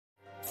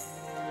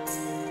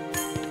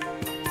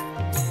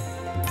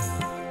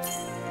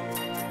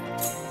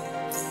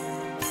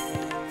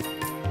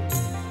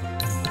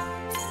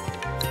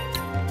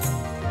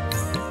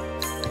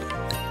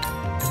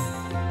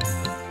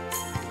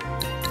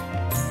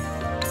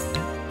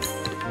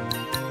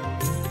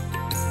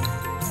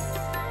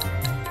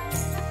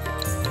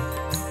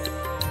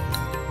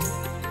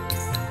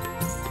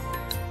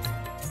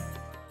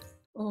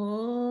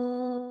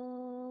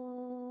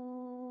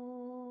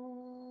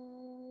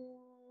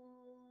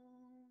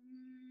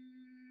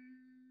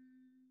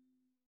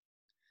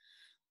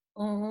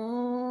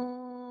Om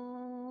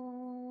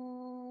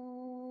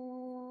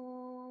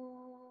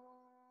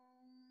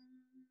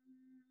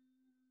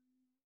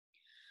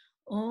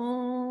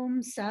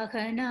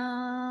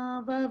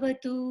Sahana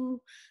Vavatu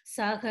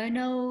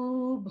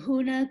Sahanau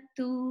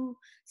Bhunaktu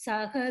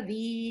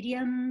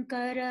Sahaviryam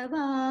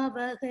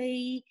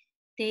Karavavagai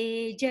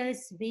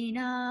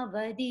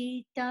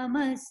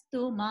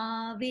Tejasvinavaditamastu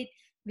Mavit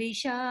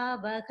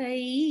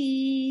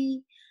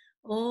Vishavahai.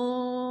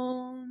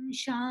 Om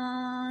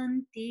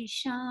Shanti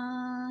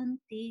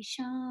Shanti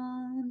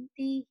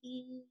Shanti.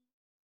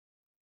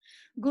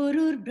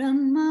 Gurur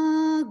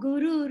Brahma,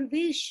 Gurur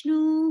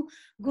Vishnu,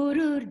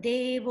 Gurur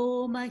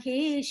Devo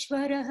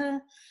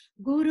Maheshwaraha,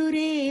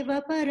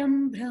 Gurureva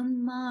Param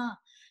Brahma,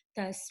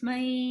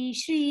 Tasmai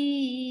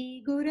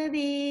Shri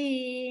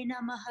Gurave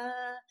Namaha.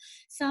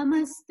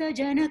 Samasta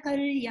Jana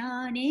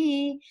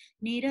Kalyane,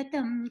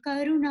 Niratam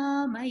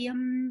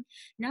Karunamayam,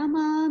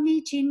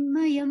 Namami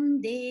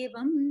Chinmayam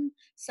Devam,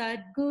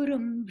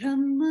 Sadgurum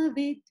Brahma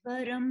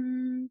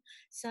Vidvaram,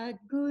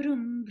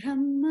 Sadgurum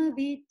Brahma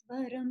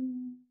Vidvaram.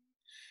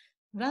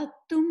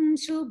 Vaktum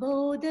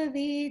Subodha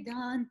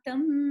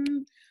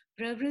Vedantam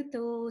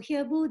Pravruto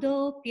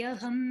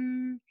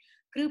Hyabudopyaham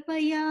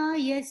Kripaya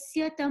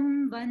Yasya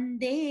Tam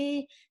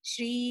Vande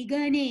Shri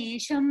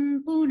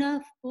Ganesham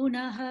Punah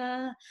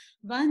Punah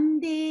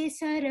Vande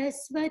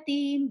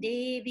Saraswatim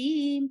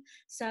Devim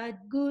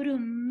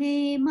Sadgurum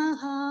Me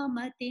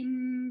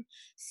Mahamatim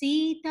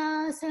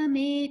Sita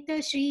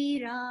Sameta Shri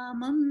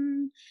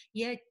Ramam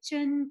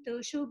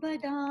Yachantu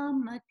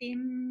Shubhadam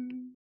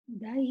Matim.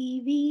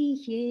 Daivi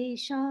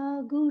Hyesha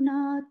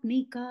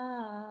Gunatmika,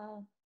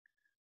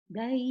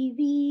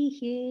 Daivi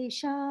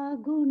Hyesha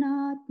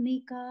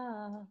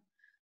Gunatmika,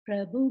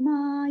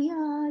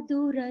 Prabhumaya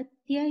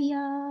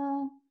Duratyaya,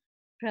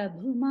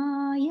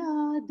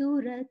 Prabhumaya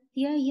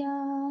Duratyaya,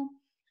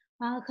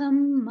 Aham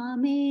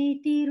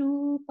Mameti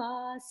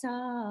Rupasa,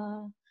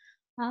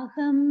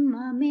 Aham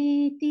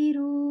Mameti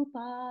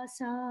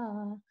Rupasa,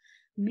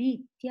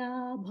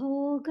 Mithya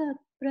Bhoga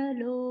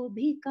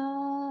Pralobhika,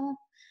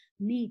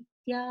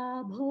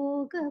 Nitya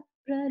Bhoga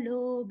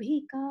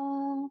Pralobhika.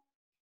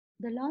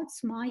 The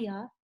Lord's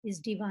Maya is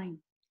divine.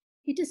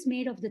 It is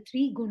made of the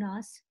three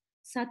gunas,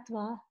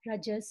 sattva,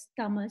 rajas,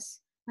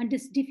 tamas, and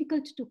is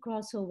difficult to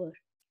cross over.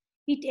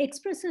 It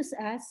expresses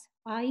as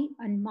I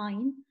and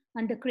mine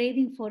and the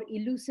craving for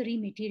illusory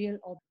material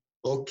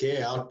objects.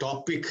 Okay, our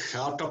topic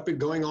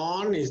going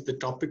on is the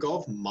topic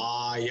of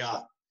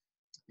Maya.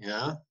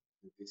 Yeah,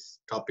 this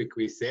topic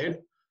we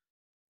said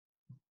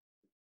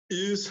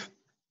is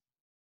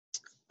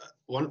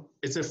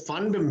it's a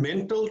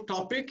fundamental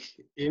topic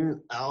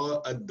in our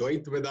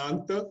Advaita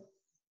Vedanta,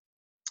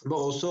 but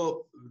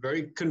also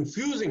very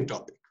confusing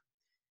topic.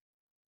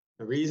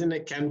 The reason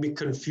it can be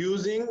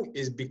confusing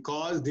is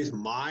because this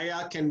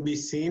Maya can be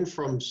seen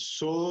from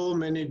so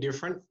many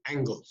different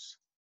angles.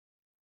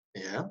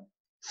 Yeah.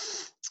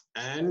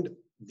 And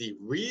the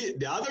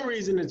other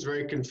reason it's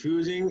very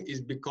confusing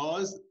is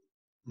because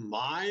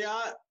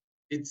Maya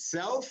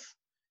itself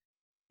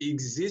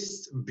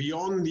exists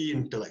beyond the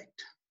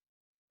intellect.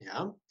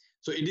 Yeah.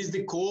 So it is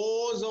the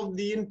cause of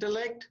the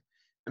intellect,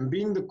 and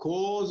being the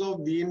cause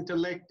of the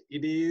intellect,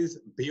 it is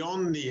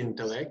beyond the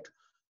intellect.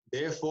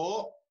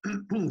 Therefore,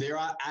 there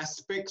are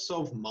aspects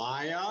of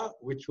Maya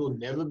which will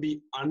never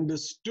be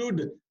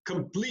understood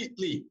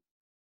completely.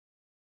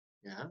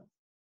 Yeah.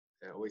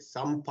 There are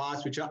some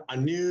parts which are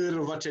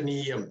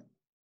anirvachaniyam,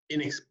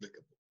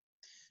 inexplicable.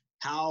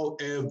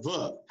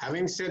 However,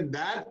 having said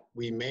that,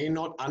 we may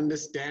not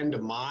understand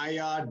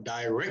Maya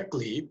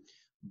directly,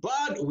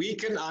 but we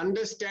can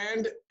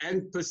understand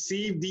and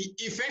perceive the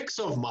effects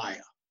of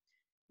Maya.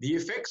 The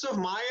effects of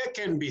Maya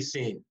can be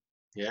seen.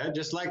 Yeah,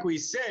 just like we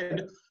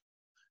said,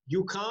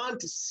 you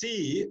can't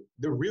see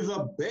the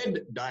river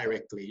bed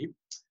directly,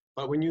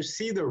 but when you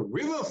see the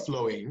river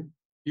flowing,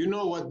 you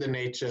know what the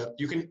nature,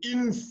 you can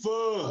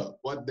infer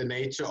what the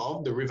nature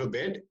of the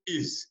riverbed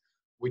is,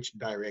 which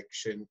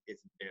direction,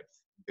 its depth,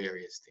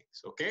 various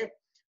things, okay?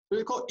 So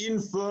it's called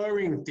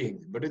inferring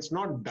things, but it's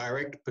not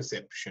direct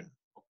perception,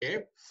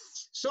 okay?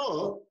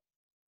 So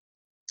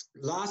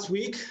last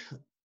week,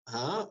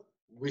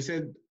 we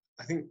said,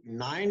 I think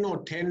 9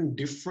 or 10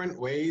 different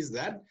ways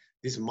that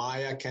this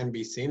Maya can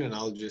be seen, and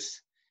I'll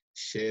just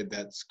share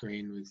that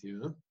screen with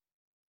you.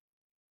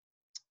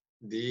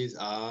 These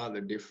are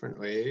the different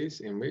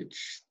ways in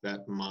which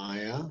that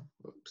Maya,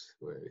 oops,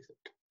 where is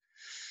it,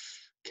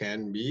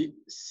 can be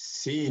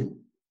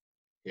seen.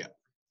 Yeah.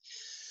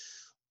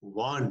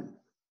 1,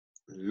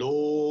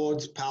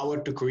 Lord's power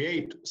to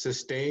create,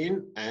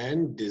 sustain,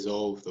 and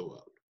dissolve the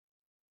world.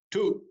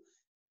 2,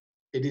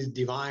 it is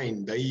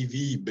divine,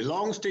 Daivi,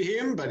 belongs to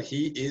him, but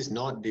he is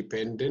not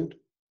dependent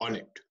on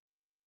it.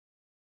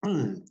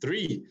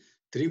 3,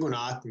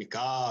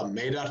 Trigunatmika,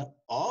 made up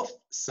of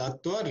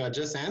Sattva,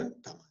 Rajas, and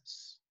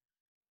Tamas.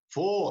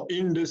 4,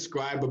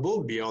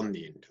 indescribable, beyond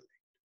the intellect.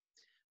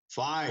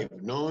 5,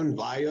 known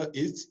via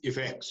its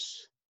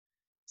effects.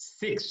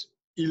 6,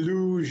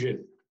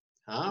 illusion,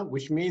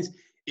 which means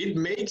it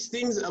makes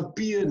things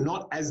appear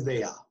not as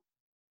they are.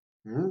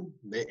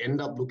 They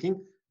end up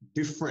looking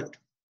different.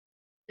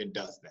 It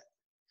does that.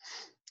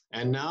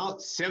 And now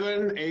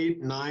 7,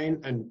 8,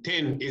 9, and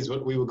 10 is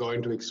what we were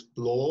going to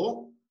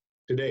explore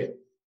today.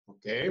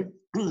 Okay,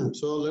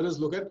 so let us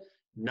look at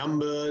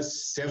number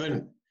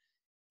 7.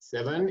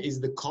 7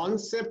 is the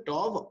concept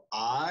of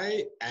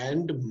I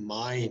and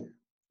mine.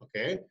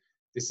 Okay,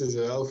 this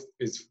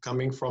is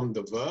coming from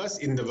the verse.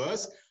 In the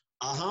verse,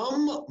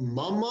 aham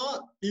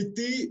mama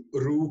iti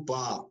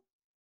rupa.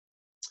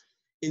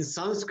 In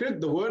Sanskrit,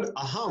 the word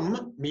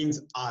aham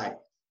means I.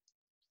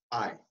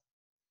 I.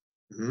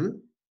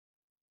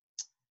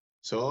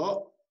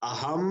 So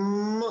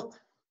aham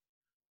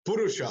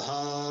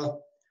purushaha.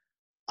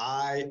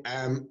 I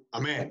am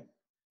a man.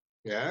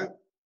 Yeah.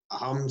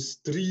 Aham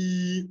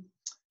stri.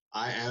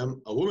 I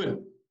am a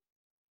woman.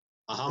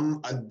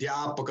 Aham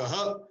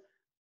adhyapakaha.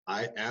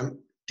 I am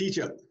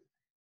teacher.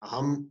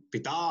 Aham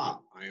pita.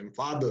 I am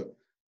father.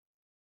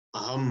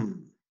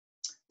 Aham.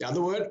 The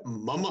other word,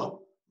 mama.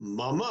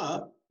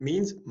 Mama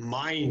means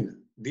mine.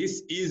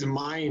 This is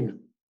mine.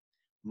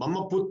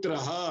 Mama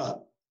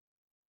putraha.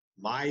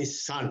 My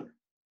son.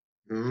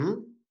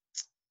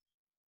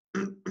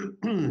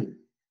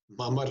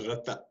 Mama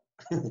Rata.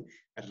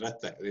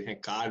 Rata. They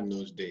had car in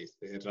those days.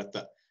 They had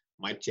Rata.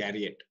 My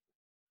chariot.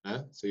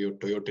 So your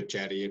Toyota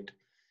chariot,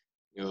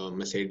 your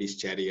Mercedes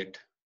chariot,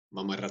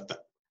 Mama Rata.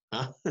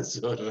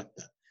 So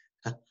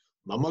Rata.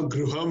 Mama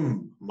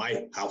Gruham,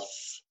 my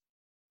house.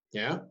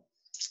 Yeah.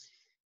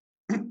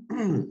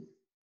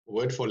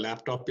 Word for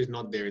laptop is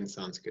not there in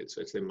Sanskrit,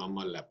 so it's a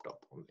Mama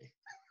laptop only.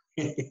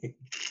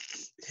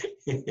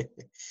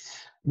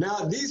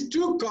 Now, these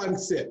two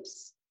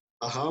concepts,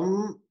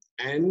 aham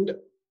and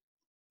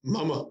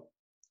mama,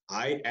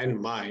 I and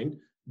mine,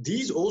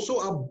 these also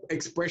are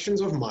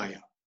expressions of Maya.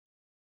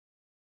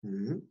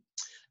 Now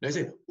I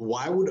say,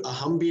 why would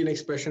aham be an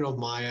expression of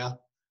Maya?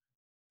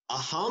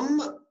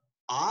 Aham,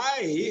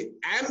 I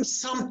am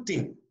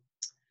something.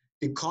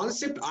 The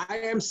concept I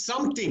am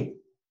something,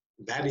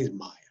 that is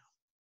Maya.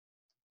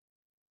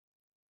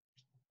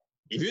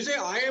 If you say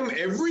I am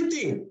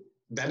everything,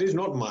 that is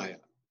not Maya.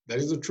 That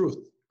is the truth.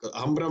 Because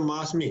aham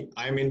brahmasmi,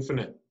 I am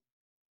infinite.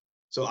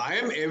 So I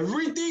am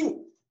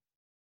everything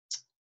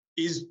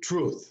is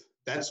truth.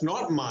 That's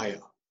not Maya.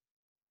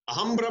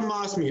 Aham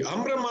brahmasmi.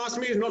 Aham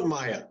brahmasmi is not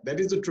Maya. That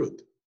is the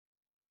truth.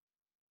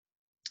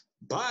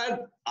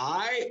 But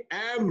I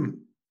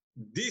am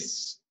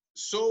this,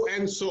 so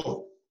and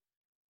so.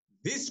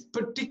 This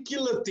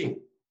particular thing.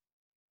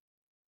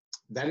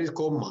 That is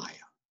called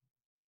Maya.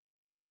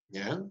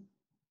 Yeah.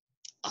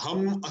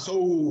 Aham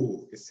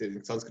aso. It says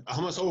in Sanskrit.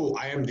 Aham aso.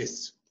 I am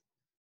this.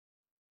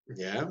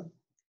 Yeah.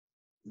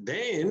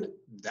 Then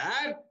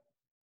that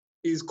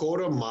is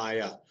called a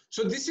Maya.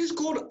 So this is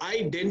called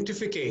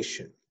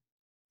identification.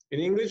 In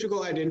English, we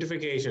call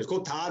identification. It's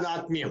called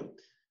tadatmyam.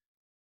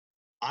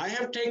 I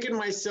have taken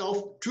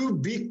myself to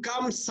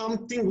become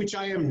something which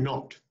I am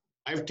not.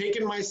 I've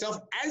taken myself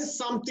as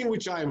something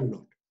which I am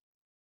not.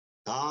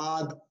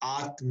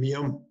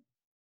 Tadatmyam.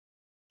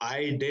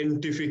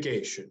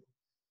 Identification.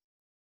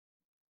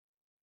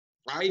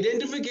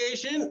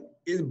 Identification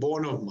is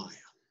born of Maya.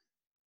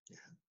 Yeah.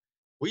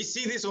 We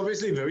see this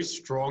obviously very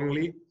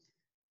strongly.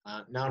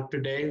 Now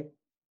today,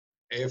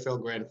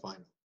 AFL Grand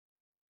Final.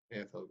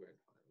 AFL Grand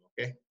Final,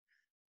 okay?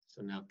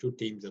 So now two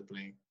teams are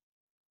playing.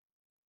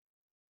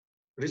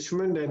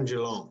 Richmond and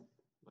Geelong.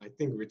 I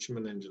think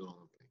Richmond and Geelong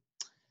are playing.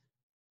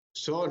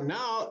 So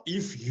now,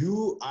 if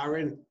you are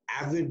an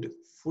avid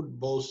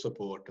football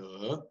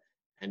supporter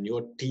and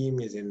your team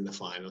is in the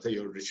final, so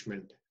you're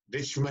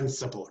Richmond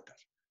supporter,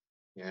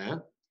 yeah.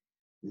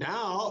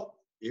 Now,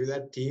 if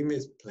that team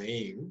is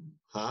playing,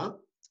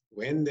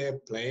 when they're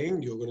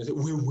playing, you're going to say,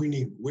 we're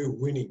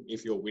winning,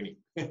 if you're winning.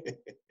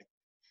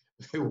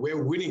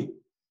 We're winning,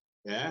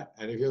 yeah.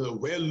 And if you're like,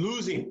 we're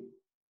losing.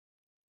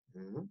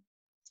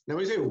 Now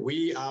we say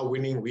we are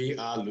winning, we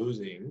are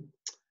losing.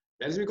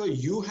 That is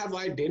because you have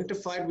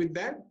identified with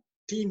that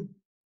team.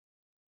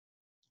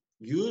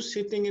 You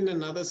sitting in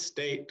another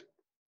state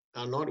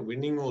are not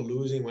winning or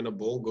losing when a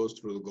ball goes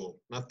through the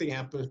goal. Nothing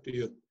happens to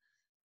you.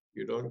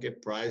 You don't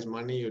get prize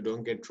money, you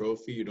don't get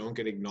trophy, you don't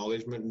get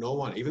acknowledgement. No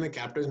one, even the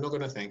captain is not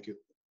going to thank you.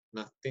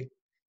 Nothing,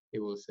 he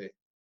will say.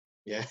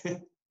 Yeah.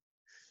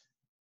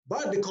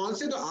 But the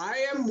concept of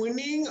I am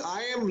winning,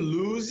 I am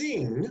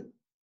losing,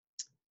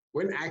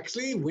 when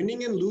actually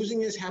winning and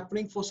losing is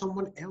happening for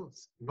someone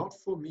else, not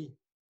for me.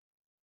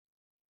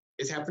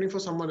 It's happening for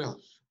someone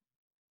else.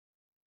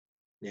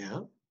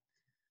 Yeah.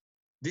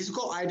 This is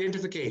called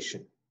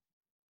identification.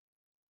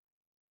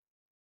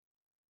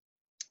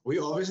 We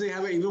obviously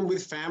have it even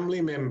with family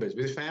members.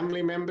 With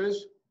family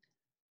members,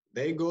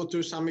 they go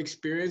through some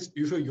experience.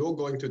 You feel you're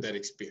going through that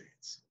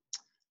experience.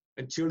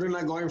 And children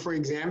are going for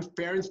exams,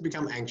 parents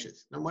become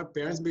anxious. Now, why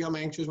parents become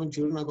anxious when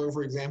children are going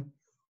for exam?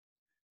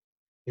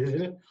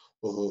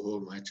 Oh,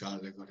 my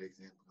child, I got an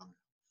exam coming.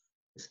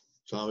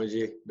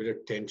 Swamiji, bit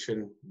of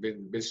tension,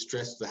 bit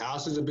stressed. The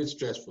house is a bit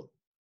stressful.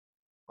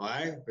 All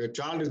right? Your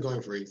child is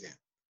going for exam.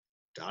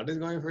 Child is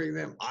going for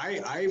exam.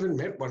 I even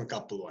met one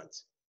couple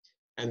once.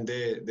 and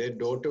their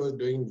daughter was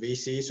doing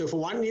VC. So for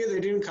 1 year, they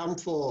didn't come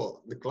for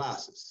the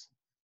classes.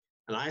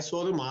 And I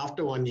saw them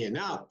after 1 year.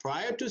 Now,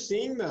 prior to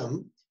seeing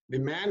them, the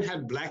man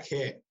had black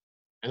hair.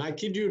 And I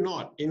kid you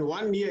not, in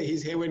 1 year,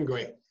 his hair went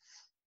gray.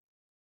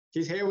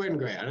 His hair went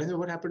gray. And I said,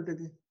 what happened to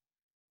this?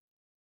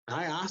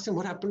 I asked him,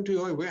 what happened to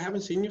you? We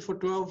haven't seen you for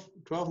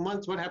 12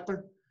 months. What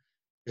happened?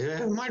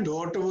 Yeah, my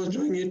daughter was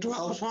doing it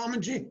 12,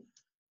 Swamiji.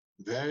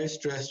 Very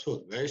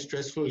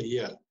stressful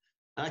year.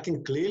 I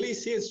can clearly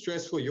see it's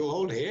stressful. Your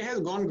whole hair has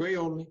gone gray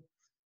only.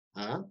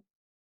 Huh?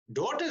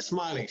 Daughter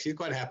smiling. She's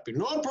quite happy.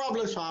 No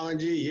problem,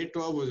 Swamiji. Year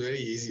 12 was very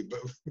easy, but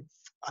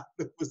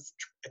father was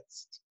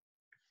stressed.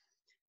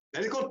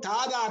 That is called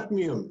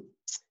tadatmyam.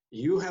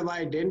 You have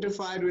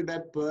identified with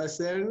that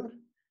person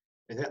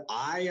and said,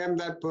 I am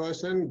that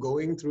person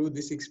going through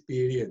this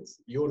experience.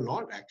 You're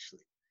not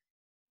actually.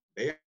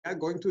 They are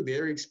going through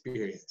their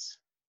experience.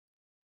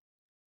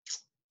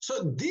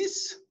 So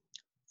this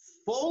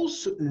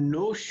false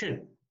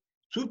notion,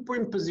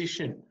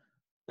 superimposition,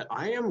 that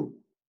I am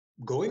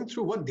going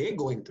through what they're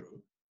going through,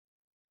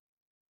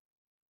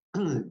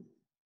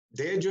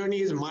 their journey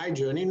is my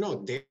journey.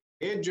 No,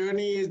 their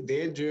journey is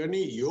their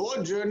journey.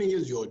 Your journey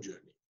is your journey.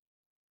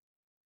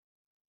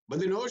 But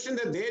the notion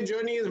that their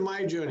journey is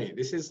my journey,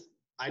 this is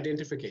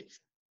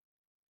identification.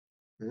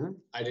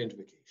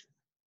 Identification.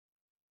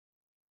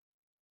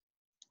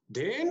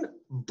 Then,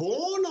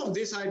 born of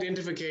this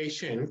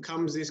identification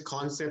comes this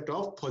concept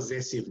of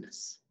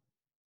possessiveness.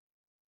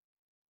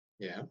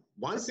 Yeah.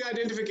 Once the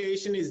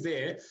identification is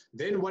there,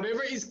 then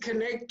whatever is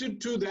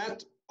connected to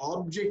that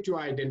object you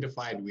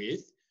identified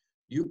with,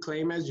 you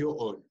claim as your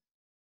own.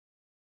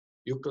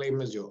 You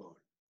claim as your own.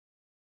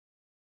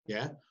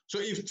 Yeah. So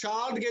if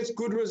child gets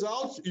good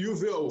results, you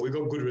feel, oh, we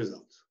got good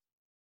results.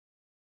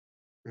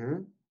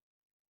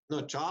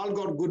 No, child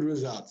got good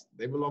results.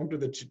 They belong to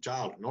the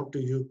child, not to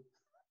you.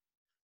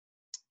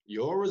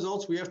 Your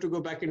results, we have to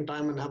go back in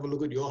time and have a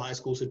look at your high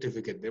school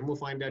certificate. Then we'll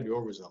find out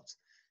your results.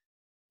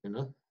 You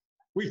know,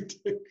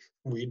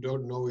 we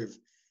don't know if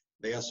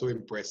they are so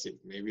impressive.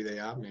 Maybe they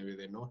are, maybe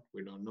they're not.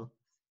 We don't know.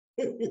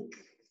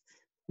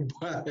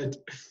 But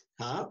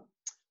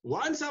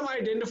once I'm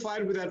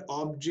identified with that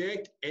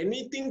object,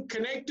 anything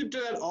connected to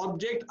that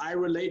object, I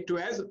relate to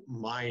as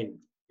mine.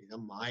 These are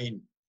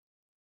mine.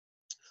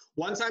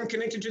 Once I'm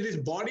connected to this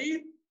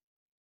body,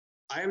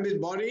 I am this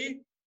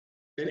body,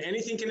 then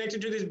anything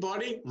connected to this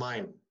body,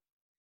 mine.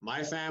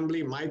 My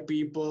family, my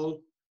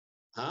people,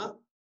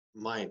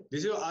 mine.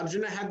 This is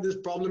Arjuna had this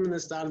problem in the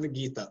start of the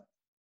Gita.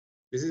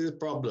 This is his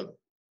problem.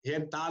 He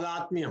had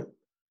tadatmyam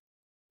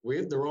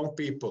with the wrong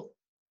people.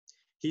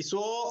 He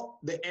saw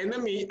the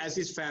enemy as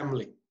his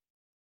family.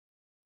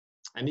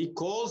 And he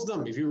calls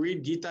them, if you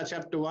read Gita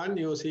chapter 1,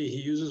 you'll see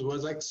he uses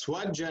words like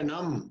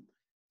swajanam.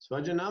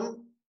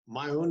 Swajanam,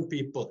 my own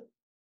people.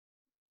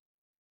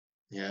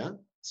 Yeah.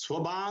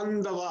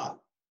 Swabandhava.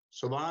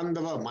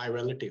 Swabandhava, my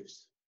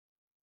relatives.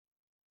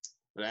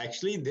 But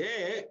actually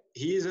there,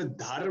 he is a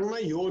dharma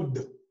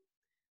yodh.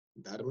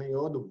 Dharma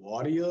yodh,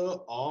 warrior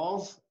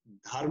of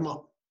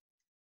dharma.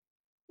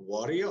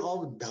 Warrior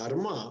of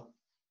dharma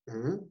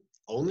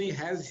only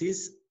has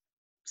his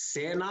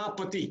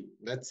senapati.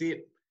 That's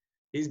it.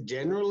 His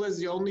general is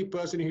the only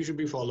person he should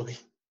be following.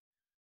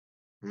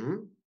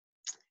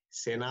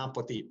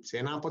 Senapati.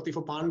 Senapati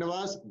for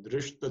Pandavas,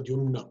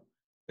 Drishtadyumna.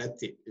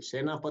 That's it. If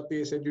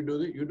Senapati said you do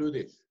this, you do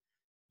this.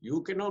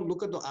 You cannot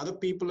look at the other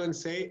people and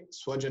say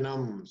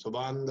Swajanam,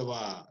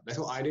 Subandhava. That's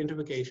called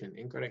identification.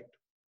 Incorrect.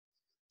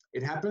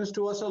 It happens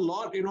to us a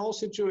lot in all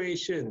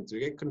situations. We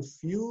get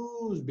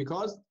confused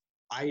because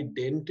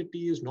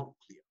identity is not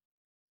clear.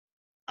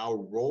 Our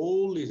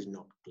role is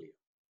not clear.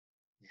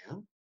 Yeah.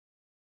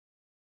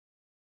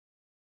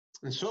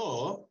 And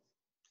so,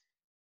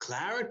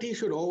 clarity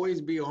should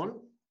always be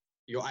on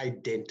your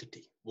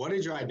identity. What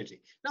is your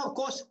identity? Now, of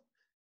course,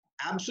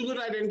 absolute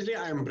identity,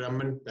 I am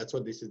Brahman. That's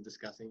what this is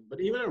discussing. But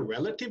even in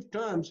relative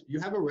terms, you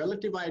have a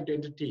relative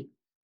identity.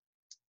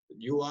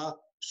 You are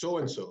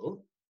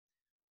so-and-so.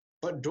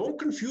 But don't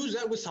confuse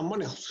that with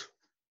someone else.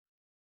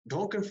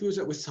 Don't confuse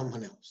that with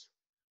someone else.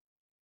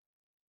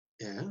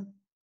 Yeah,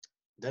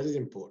 that is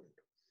important.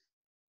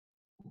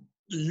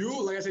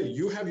 You, like I said,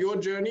 you have your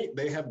journey,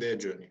 they have their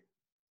journey.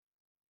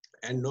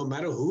 And no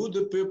matter who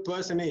the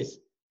person is,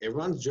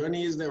 everyone's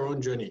journey is their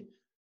own journey.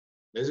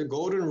 There's a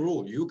golden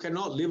rule. You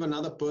cannot live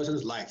another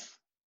person's life.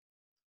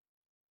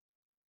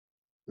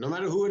 No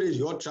matter who it is,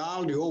 your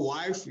child, your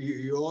wife,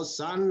 your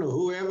son,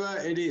 whoever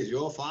it is,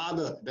 your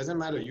father, doesn't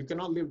matter. You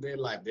cannot live their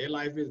life. Their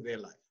life is their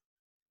life.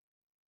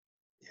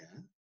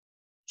 Yeah.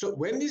 So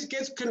when this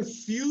gets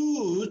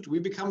confused, we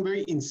become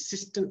very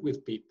insistent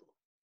with people.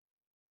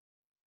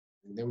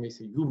 And then we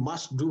say, you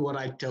must do what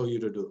I tell you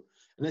to do.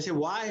 And they say,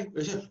 why?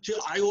 They say,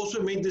 I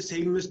also made the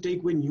same mistake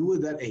when you were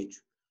that age.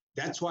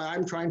 That's why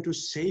I'm trying to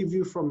save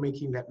you from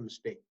making that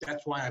mistake.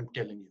 That's why I'm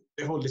telling you.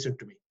 Therefore, listen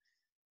to me.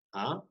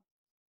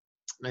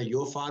 Now,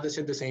 your father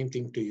said the same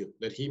thing to you,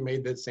 that he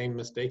made that same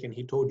mistake and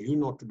he told you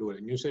not to do it.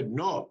 And you said,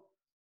 no,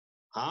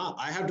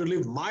 I have to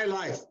live my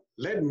life.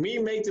 Let me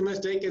make the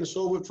mistake and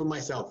solve it for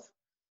myself.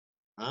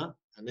 Huh?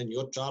 And then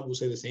your child will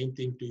say the same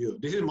thing to you.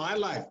 This is my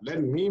life.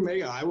 Let me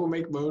I will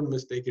make my own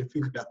mistake and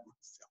figure it out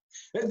myself.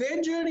 That's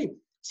their journey.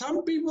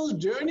 Some people's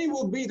journey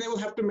will be, they will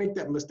have to make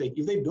that mistake.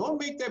 If they don't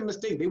make that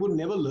mistake, they will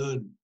never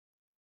learn.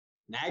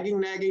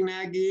 Nagging,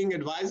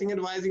 advising,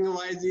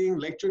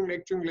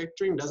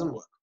 lecturing doesn't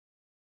work.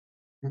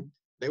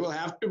 They will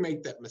have to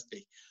make that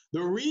mistake.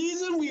 The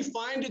reason we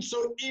find it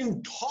so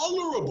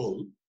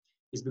intolerable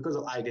is because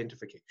of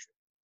identification.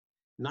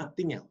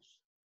 Nothing else.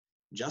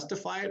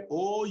 Justify it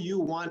all you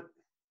want.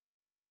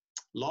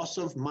 Loss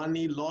of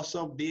money, loss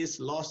of this,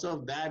 loss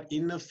of that,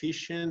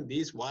 inefficient,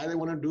 this, why they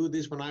want to do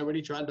this when I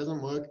already tried,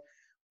 doesn't work.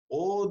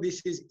 All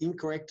this is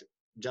incorrect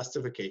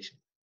justification.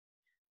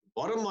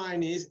 Bottom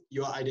line is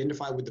you're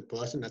identified with the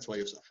person, that's why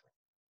you're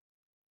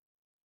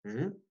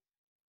suffering.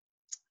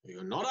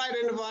 You're not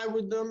identified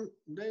with them,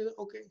 they're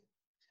okay.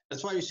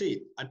 That's why you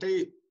see, I tell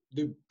you,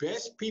 the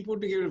best people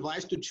to give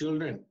advice to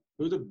children,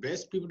 who are the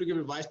best people to give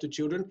advice to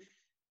children?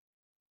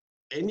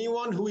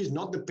 Anyone who is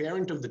not the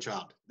parent of the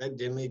child, that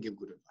generally give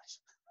good advice.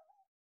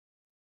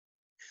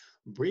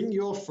 Bring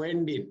your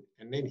friend in,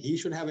 and then he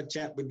should have a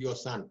chat with your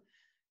son.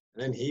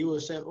 And then he will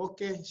say,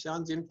 okay,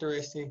 sounds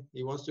interesting.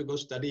 He wants to go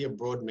study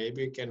abroad.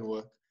 Maybe it can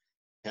work.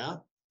 Yeah.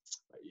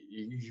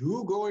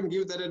 You go and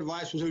give that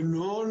advice. You say,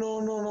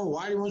 no.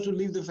 Why he wants to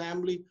leave the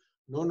family?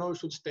 No, he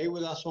should stay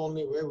with us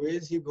only. Where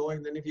is he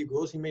going? Then if he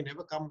goes, he may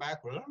never come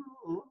back.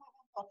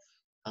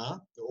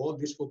 All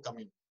this will come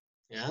in.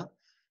 Yeah.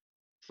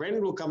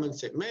 Friend will come and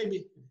say,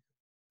 maybe.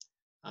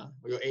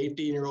 Your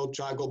 18-year-old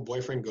child got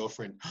boyfriend,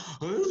 girlfriend.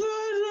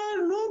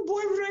 No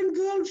boyfriend,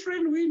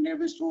 girlfriend. We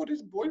never saw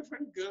this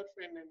boyfriend,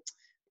 girlfriend. And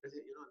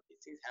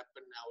these things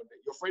happen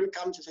nowadays. Your friend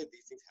comes and says,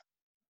 these things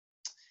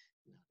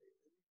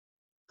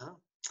happen.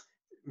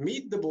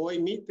 Meet the boy,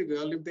 meet the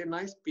girl. If they're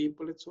nice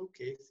people, it's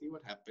okay. See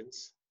what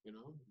happens.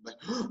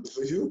 But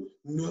for you,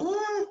 no,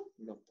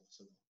 not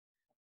possible.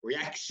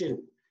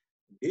 Reaction.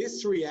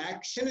 This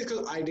reaction is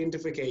called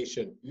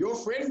identification. Your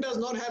friend does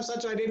not have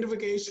such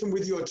identification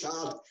with your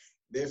child,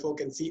 therefore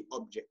can see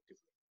objectively.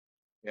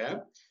 Yeah.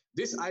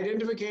 This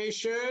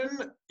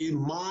identification is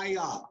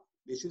Maya.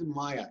 This is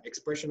Maya,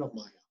 expression of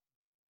Maya.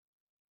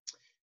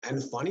 And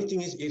the funny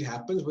thing is, it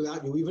happens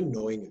without you even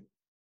knowing it.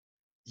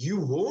 You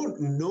won't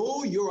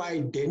know you're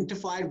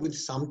identified with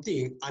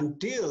something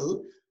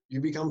until you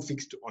become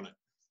fixed on it.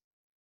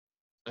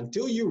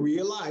 Until you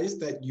realize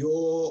that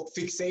your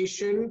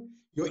fixation,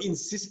 your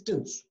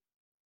insistence.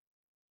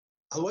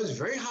 Otherwise, it's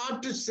very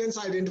hard to sense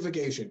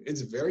identification.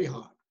 It's very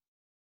hard.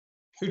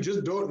 You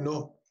just don't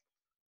know.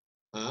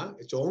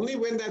 It's only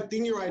when that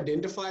thing you're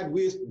identified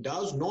with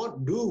does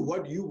not do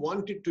what you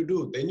want it to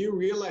do, then you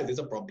realize there's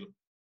a problem.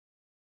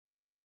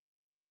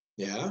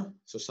 Yeah.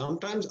 So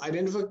sometimes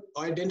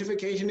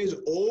identification is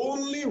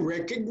only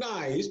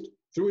recognized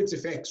through its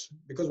effects,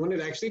 because when it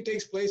actually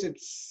takes place,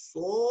 it's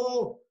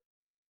so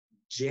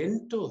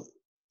gentle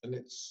and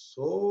it's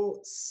so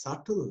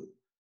subtle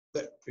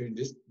that you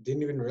just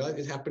didn't even realize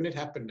it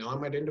happened. Now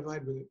I'm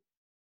identified with it.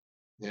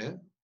 Yeah.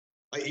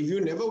 Like if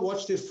you never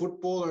watched this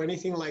football or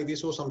anything like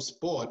this or some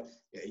sport,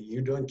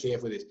 you don't care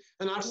for this.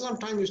 And after some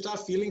time, you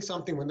start feeling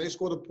something. When they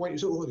score the point, you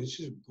say, oh, this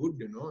is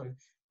good,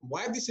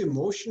 Why this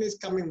emotion is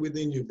coming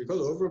within you? Because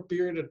over a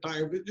period of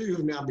time,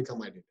 you've now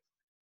become identified.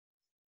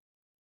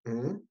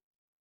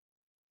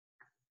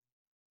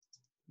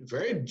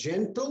 Very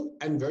gentle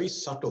and very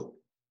subtle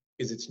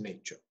is its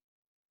nature.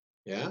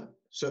 Yeah.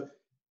 So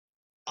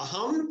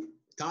aham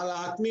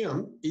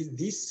tadatmyam is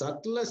the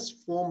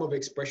subtlest form of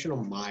expression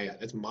of Maya.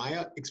 That's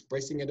Maya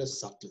expressing it as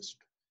subtlest.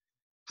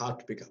 Hard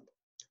to pick up.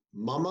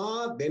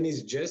 Mama then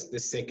is just the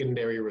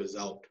secondary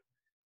result.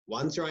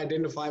 Once you're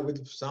identified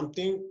with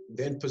something,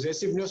 then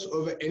possessiveness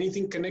over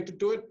anything connected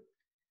to it,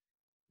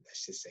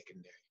 that's just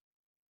secondary.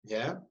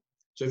 Yeah.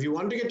 So if you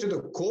want to get to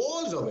the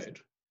cause of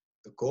it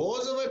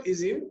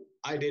is in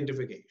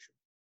identification.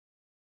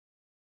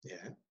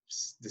 Yeah.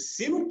 The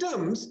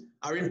symptoms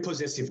are in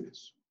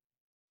possessiveness.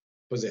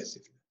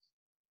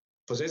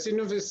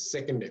 Possessiveness is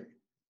secondary.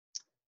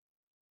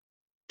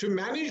 To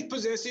manage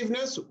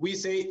possessiveness, we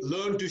say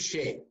learn to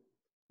share.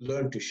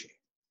 Learn to share.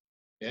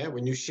 Yeah,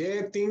 when you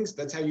share things,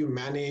 that's how you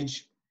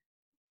manage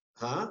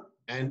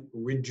and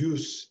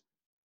reduce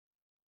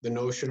the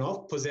notion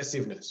of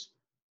possessiveness.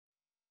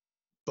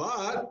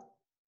 But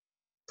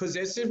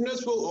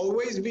possessiveness will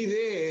always be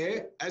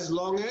there as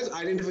long as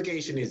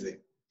identification is there.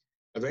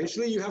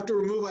 Eventually, you have to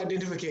remove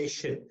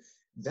identification.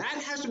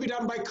 That has to be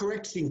done by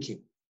correct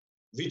thinking.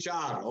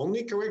 Vichar,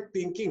 only correct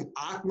thinking.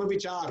 Atma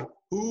vichar,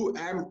 who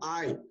am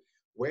I?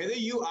 Whether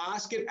you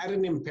ask it at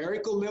an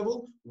empirical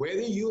level,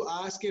 whether you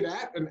ask it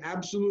at an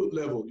absolute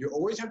level, you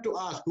always have to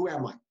ask, who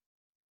am I?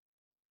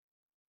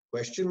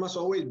 Question must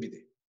always be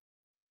there.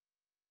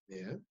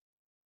 Yeah.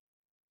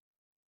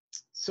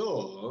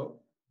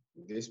 So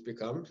this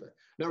becomes,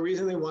 now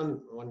recently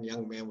one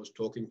young man was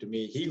talking to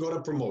me, he got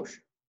a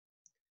promotion.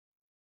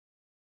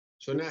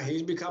 So now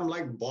he's become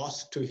like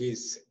boss to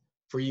his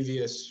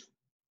previous,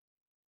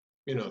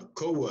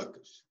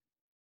 co-workers.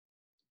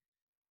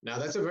 Now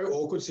that's a very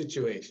awkward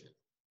situation.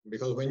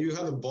 Because when you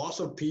have a boss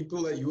of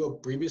people that you were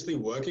previously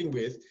working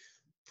with,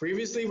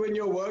 previously when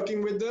you're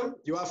working with them,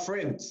 you are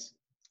friends,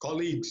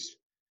 colleagues.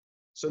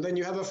 So then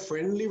you have a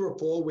friendly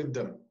rapport with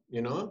them,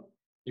 you know?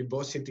 You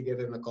both sit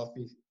together in the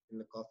coffee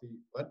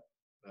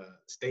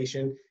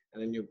station,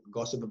 and then you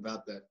gossip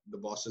about the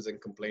bosses and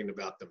complain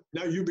about them.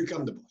 Now you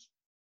become the boss.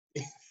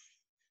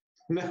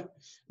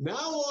 now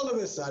all of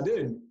a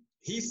sudden,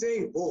 he's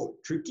saying, oh,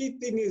 tricky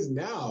thing is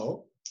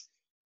now,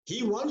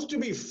 he wants to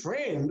be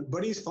friend,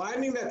 but he's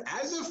finding that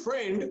as a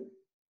friend,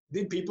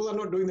 the people are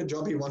not doing the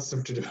job he wants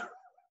them to do.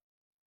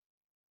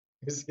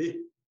 You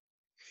see?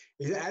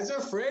 As a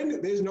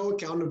friend, there's no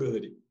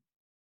accountability.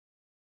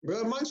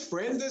 But amongst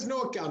friends, there's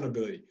no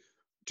accountability.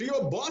 To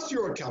your boss,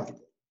 you're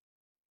accountable.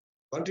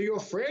 But to your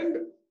friend,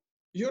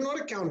 you're not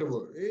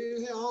accountable.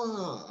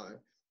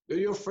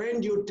 Your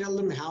friend, you tell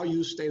them how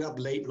you stayed up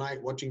late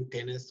night watching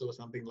tennis or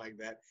something like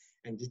that.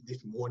 And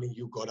this morning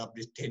you got up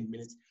just 10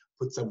 minutes,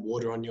 put some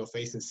water on your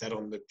face and sat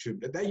on the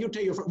tube. That you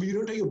tell your friend, you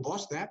don't tell your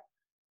boss that.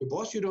 Your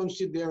boss, you don't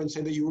sit there and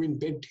say that you were in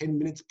bed 10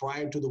 minutes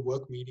prior to the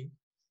work meeting.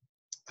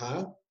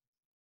 Huh?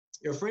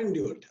 Your friend,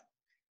 you will tell.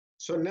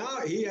 So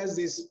now he has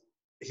this,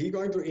 he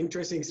going through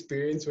interesting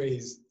experience where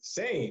he's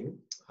saying,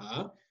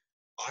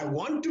 I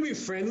want to be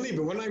friendly,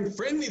 but when I'm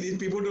friendly, these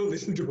people don't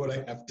listen to what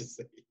I have to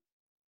say.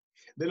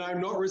 Then I'm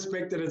not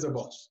respected as a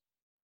boss.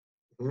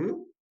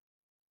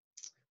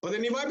 But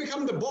then if I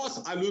become the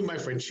boss, I lose my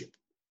friendship.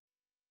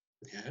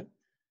 Yeah.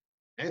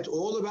 And it's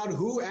all about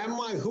who am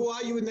I? Who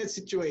are you in that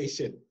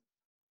situation?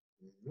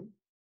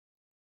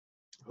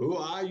 Who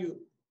are you?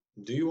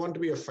 Do you want to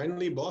be a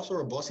friendly boss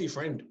or a bossy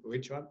friend?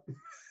 Which one?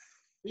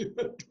 You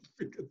have to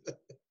figure that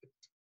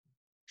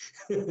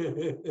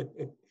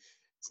out.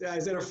 See, I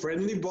said a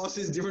friendly boss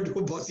is different to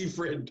a bossy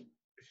friend.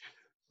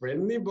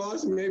 Friendly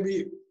boss,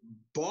 maybe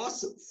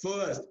boss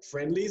first.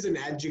 Friendly is an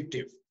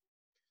adjective.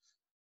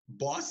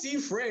 Bossy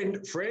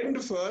friend,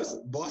 friend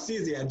first, bossy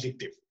is the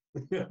adjective.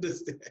 You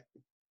understand?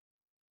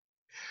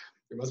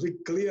 It must be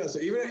clear. So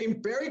even at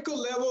empirical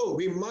level,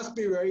 we must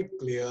be very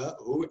clear,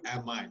 who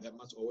am I? That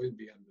must always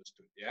be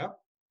understood, yeah?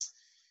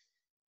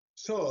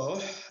 So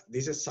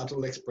these are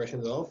subtle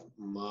expressions of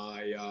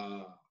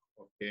Maya.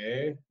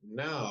 Okay,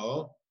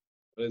 now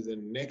what is the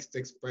next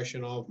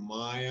expression of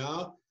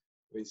Maya?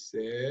 We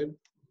said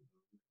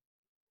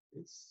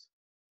it's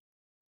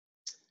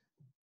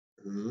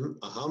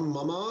aham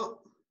mama,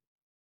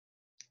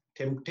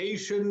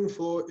 temptation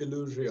for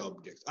illusory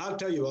objects. I'll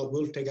tell you what,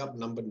 we'll take up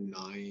number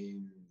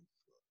 9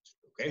 first,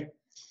 okay?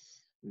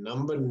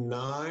 Number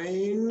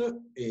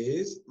 9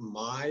 is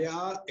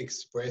Maya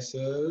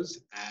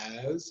expresses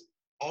as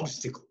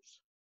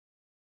obstacles.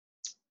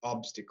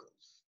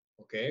 Obstacles,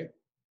 okay?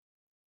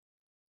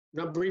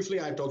 Now, briefly,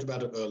 I talked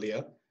about it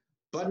earlier,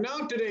 but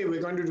now today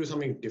we're going to do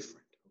something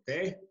different,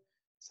 okay?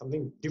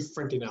 Something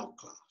different in our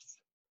class.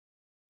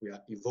 We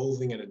are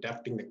evolving and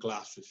adapting the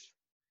classes,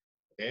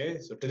 okay?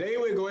 So today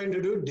we're going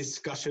to do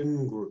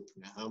discussion group.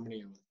 Now, how many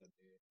of us are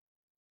there?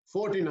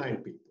 49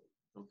 people,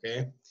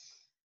 okay?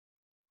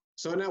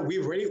 So now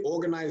we've already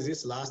organized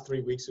this. Last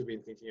 3 weeks we've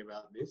been thinking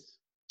about this.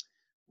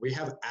 We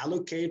have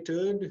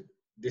allocated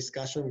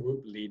discussion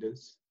group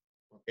leaders,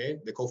 okay?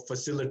 They're called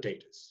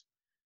facilitators.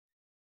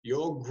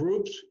 Your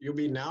groups, you'll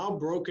be now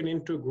broken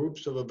into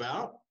groups of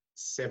about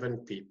 7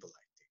 people,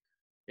 I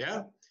think.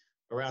 Yeah,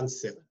 around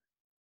 7.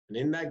 And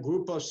in that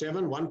group of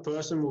 7, one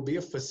person will be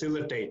a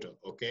facilitator,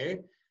 okay?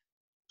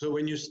 So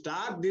when you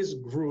start this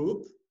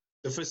group,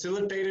 the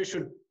facilitator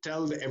should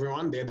tell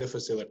everyone they're the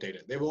facilitator.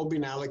 They've all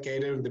been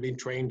allocated and they've been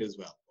trained as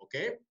well,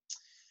 okay?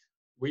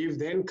 We've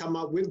then come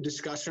up with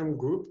discussion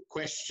group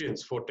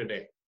questions for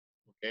today,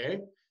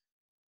 okay?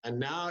 And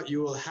now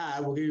you will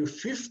have, we'll give you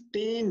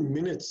 15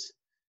 minutes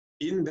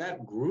in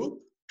that group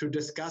to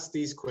discuss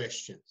these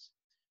questions.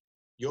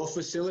 Your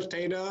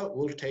facilitator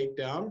will take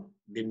down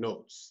the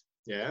notes,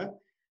 yeah?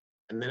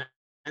 And then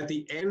at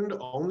the end,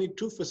 only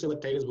 2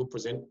 facilitators will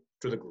present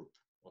to the group,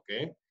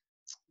 okay?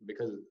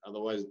 Because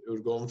otherwise it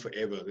would go on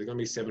forever. There's gonna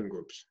be 7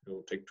 groups. It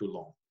will take too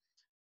long.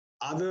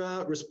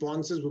 Other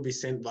responses will be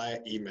sent via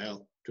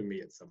email to me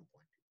at some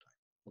point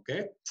in time,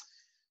 okay?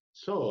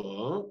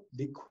 So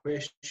the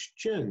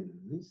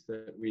questions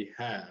that we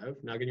have,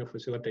 now again, your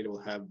facilitator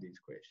will have these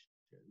questions.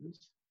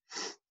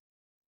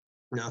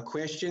 Now,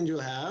 questions you'll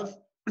have,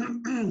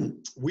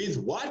 with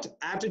what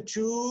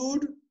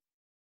attitude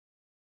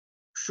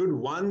should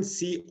one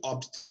see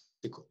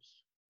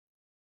obstacles?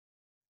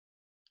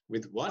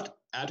 With what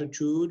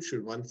attitude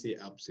should one see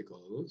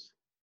obstacles?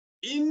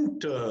 In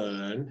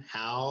turn,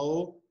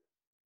 how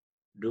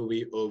do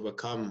we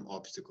overcome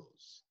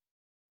obstacles?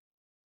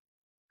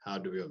 How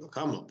do we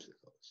overcome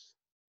obstacles?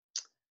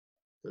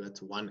 So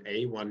that's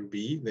 1A,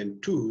 1B, then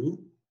 2.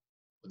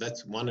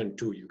 That's 1 and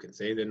 2, you can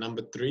say. Then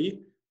number 3,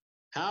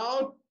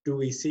 how do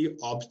we see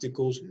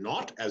obstacles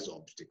not as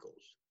obstacles?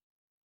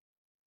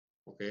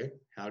 Okay,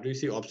 how do you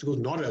see obstacles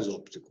not as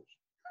obstacles?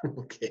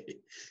 Okay,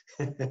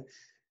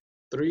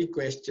 3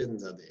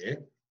 questions are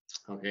there.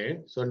 Okay,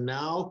 so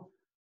now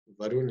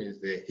Varun is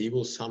there. He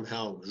will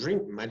somehow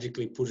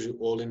magically put it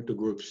all into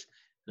groups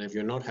And if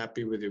you're not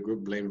happy with your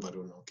group, blame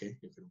Varun, okay?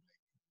 You can blame.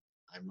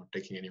 I'm not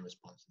taking any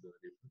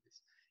responsibility for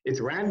this. It's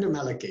random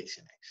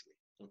allocation, actually.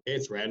 Okay,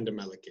 it's random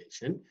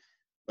allocation.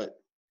 But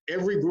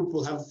every group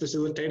will have a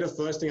facilitator.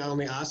 First thing I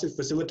only ask is,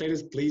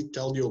 facilitators, please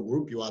tell your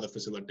group you are the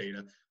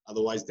facilitator.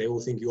 Otherwise, they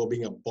will think you're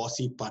being a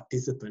bossy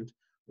participant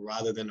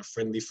rather than a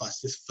friendly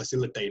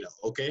facilitator,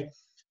 okay?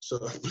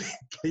 So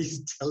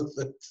please tell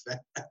them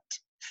that.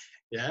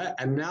 Yeah,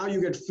 and now you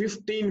get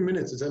 15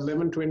 minutes. It's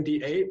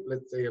 11:28.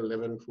 Let's say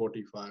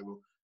 11:45.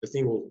 The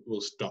thing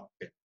will stop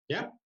there.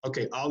 Yeah?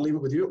 Okay, I'll leave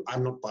it with you.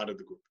 I'm not part of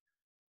the group.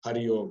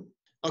 Hari Om.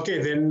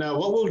 Okay, then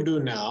what we'll do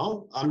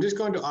now, I'm just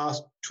going to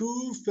ask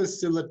 2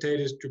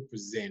 facilitators to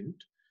present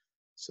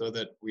so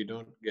that we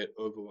don't get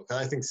overworked.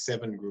 I think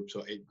 7 groups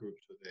or 8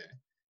 groups are there.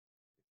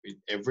 If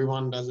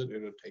everyone does it,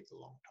 it'll take a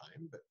long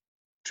time. But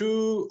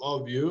 2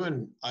 of you,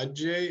 and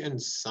Ajay and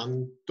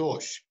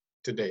Santosh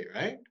today,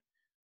 right?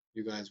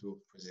 You guys will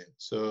present.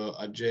 So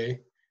Ajay,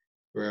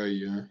 where are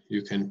you?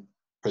 You can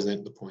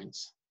present the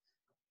points.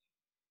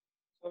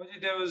 So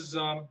there was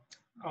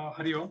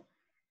Hari Om.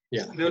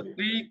 Yeah. There are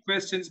 3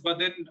 questions, but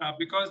then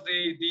because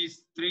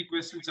these 3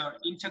 questions are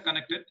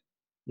interconnected,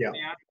 yeah, the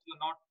answers are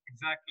not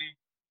exactly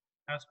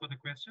as per the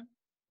question.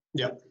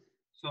 Yeah.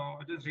 So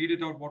I'll just read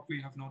it out what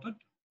we have noted.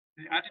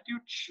 The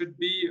attitude should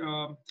be,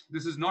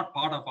 this is not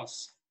part of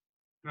us.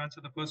 To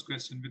answer the first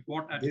question, with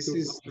what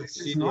attitude?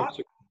 This is not.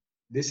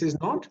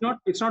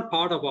 It's not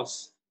part of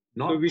us.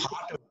 Not so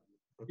part of.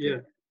 Okay. Yeah.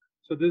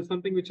 So there's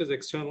something which is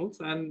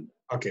externals, and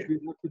okay, we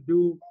have to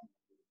do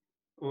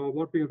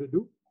what we have to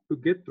do to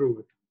get through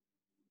it.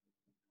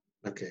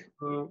 Okay.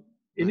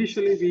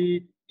 Initially,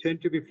 we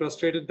tend to be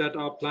frustrated that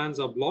our plans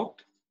are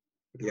blocked.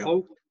 Yeah.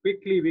 How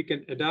quickly we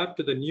can adapt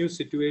to the new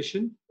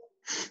situation,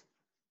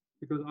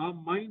 because our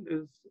mind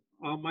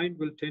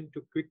will tend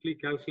to quickly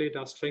calculate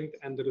our strength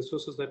and the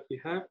resources that we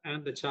have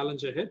and the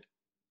challenge ahead.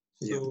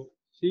 So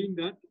seeing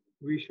that,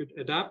 we should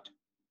adapt,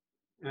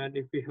 and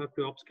if we have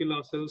to upskill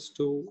ourselves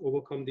to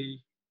overcome the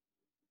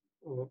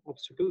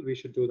obstacle, we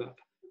should do that.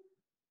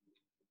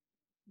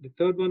 The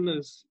third one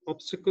is,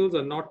 obstacles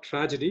are not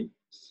tragedy.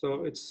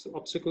 So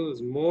obstacle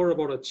is more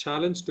about a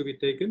challenge to be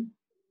taken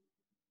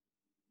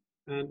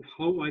and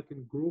how I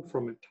can grow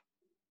from it.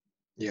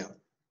 Yeah.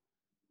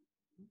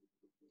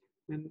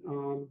 And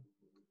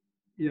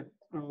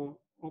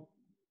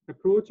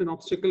approach an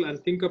obstacle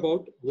and think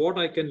about what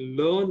I can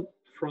learn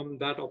from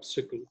that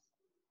obstacle.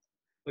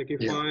 Like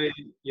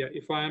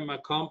if I am a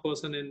calm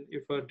person and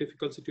if a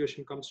difficult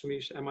situation comes to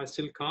me, am I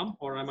still calm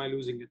or am I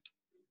losing it?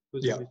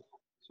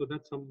 So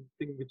that's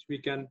something which we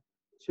can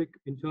check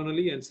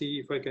internally and see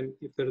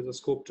if there is a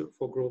scope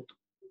for growth.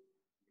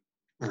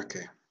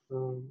 Okay.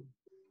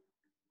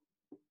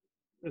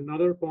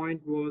 Another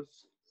point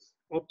was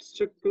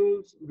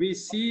obstacles. We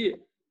see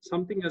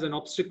something as an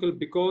obstacle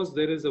because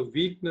there is a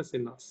weakness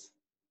in us.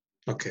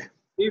 Okay.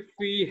 If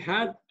we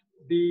had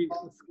the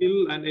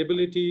skill and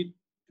ability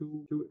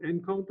to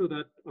encounter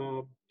that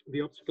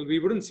the obstacle, we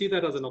wouldn't see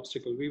that as an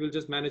obstacle. We will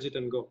just manage it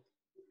and go.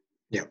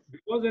 Yeah.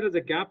 Because there is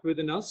a gap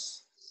within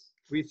us,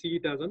 we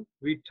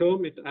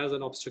term it as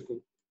an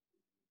obstacle.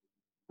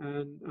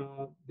 And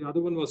the other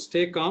one was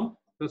stay calm,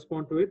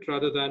 respond to it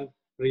rather than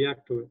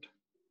react to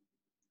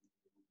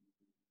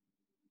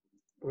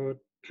it.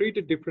 Treat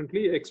it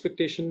differently,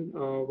 expectation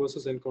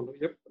versus encounter.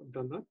 Yep, I've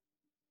done that.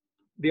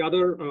 The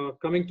other,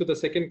 coming to the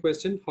second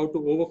question, how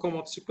to overcome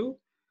obstacle,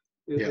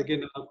 is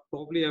again,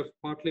 probably I've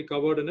partly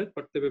covered in it,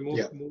 but there were more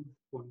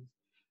points.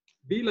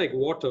 Be like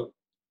water,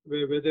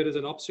 where there is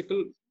an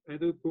obstacle,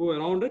 either go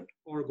around it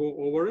or go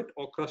over it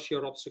or crush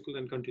your obstacle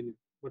and continue.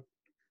 But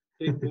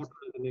take water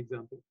as an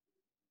example.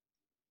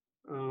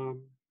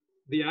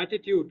 The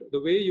attitude, the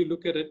way you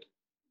look at it,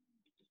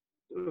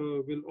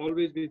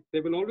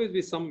 there will always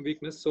be some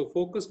weakness. So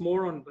focus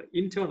more on the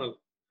internal.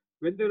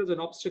 When there is an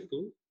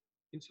obstacle,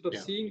 instead of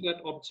seeing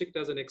that object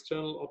as an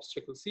external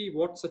obstacle, see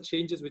what's the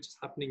changes which is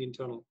happening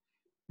internal.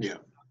 Yeah.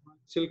 Am I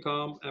still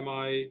calm? Am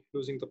I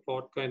losing the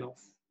plot? Kind of.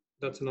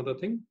 That's another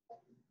thing.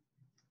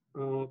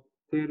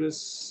 There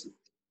is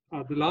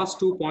the last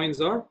 2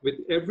 points are, with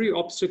every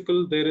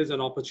obstacle there is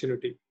an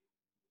opportunity.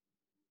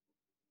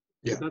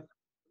 Yeah. So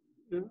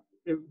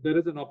there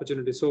is an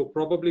opportunity. So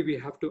probably we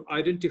have to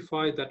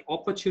identify that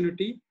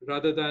opportunity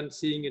rather than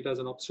seeing it as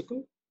an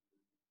obstacle.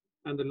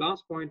 And the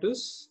last point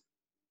is,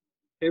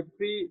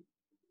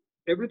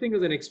 everything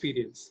is an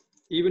experience.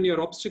 Even your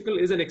obstacle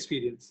is an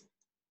experience.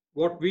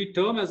 What we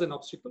term as an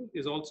obstacle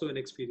is also an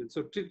experience.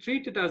 So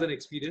treat it as an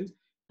experience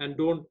and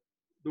don't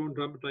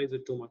dramatize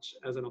it too much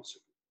as an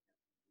obstacle.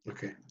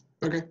 Okay.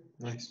 Okay.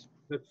 Nice.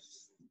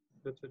 That's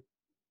it.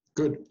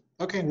 Good.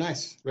 Okay.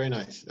 Nice. Very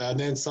nice. And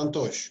then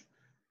Santosh.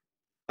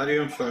 Hari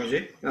Om,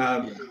 Swamiji.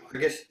 I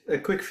guess a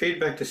quick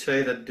feedback to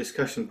say that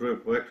discussion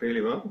group worked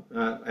really well,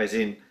 as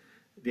in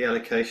the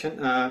allocation.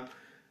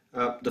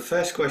 The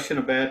first question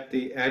about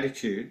the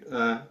attitude,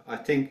 I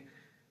think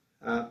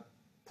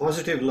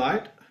positive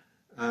light,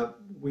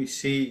 we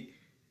see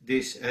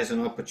this as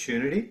an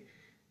opportunity.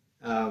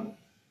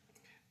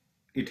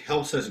 It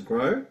helps us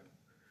grow.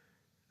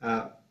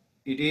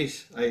 it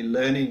is a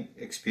learning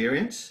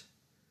experience,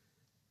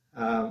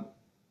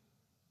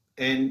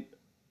 and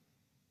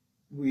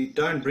we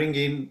don't bring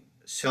in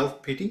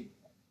self-pity.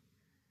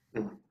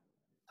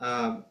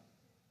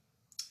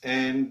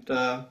 And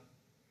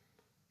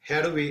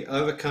how do we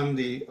overcome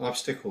the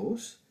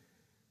obstacles?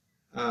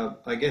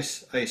 I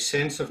guess a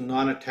sense of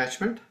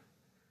non-attachment,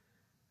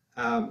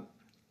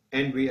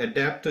 and we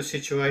adapt to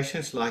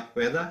situations like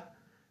weather.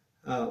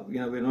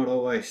 We're not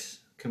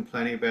always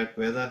complaining about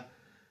weather.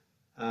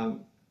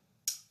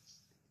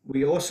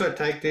 We also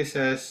take this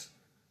as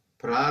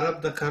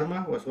prarabdha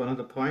karma was one of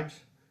the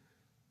points.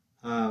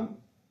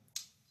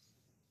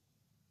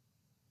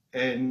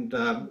 And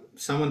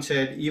someone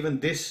said, even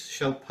this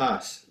shall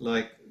pass,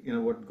 like,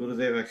 what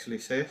Gurudev actually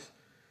says.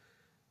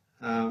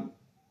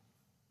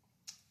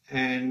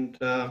 And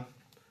how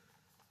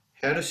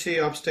to see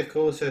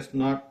obstacles as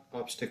not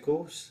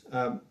obstacles.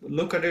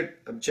 Look at it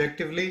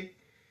objectively.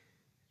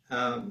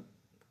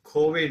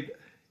 COVID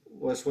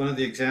was one of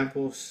the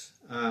examples,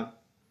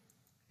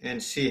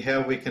 and see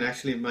how we can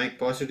actually make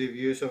positive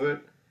use of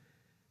it.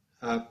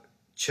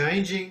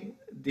 Changing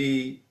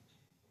the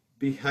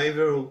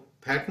behavioral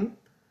pattern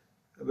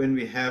when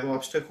we have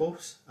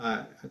obstacles.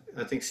 I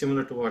think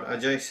similar to what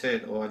Ajay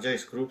said, or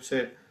Ajay's group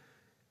said,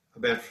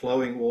 about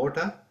flowing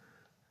water.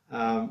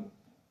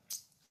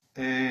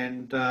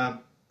 And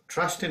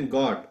trust in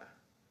God,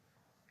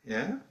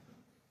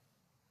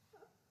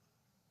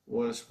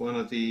 was one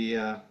of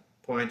the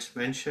points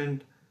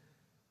mentioned.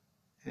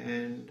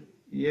 And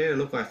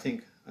look, I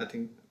think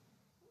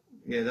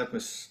that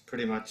was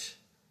pretty much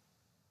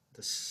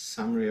the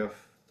summary of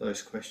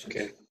those questions.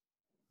 Okay.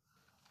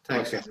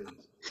 Thanks.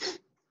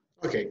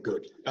 Okay,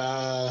 good.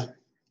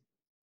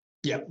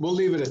 We'll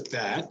leave it at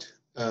that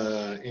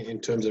in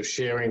terms of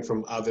sharing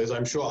from others.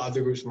 I'm sure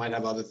other groups might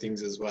have other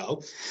things as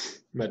well,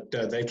 but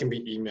they can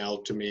be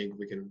emailed to me.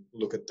 We can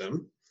look at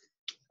them.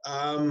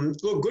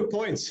 Look, good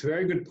points,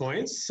 very good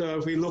points. So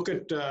if we look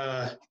at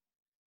the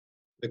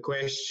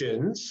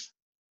questions,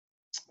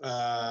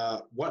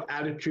 what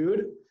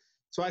attitude?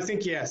 So I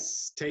think,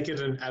 yes, take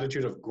it an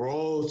attitude of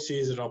growth,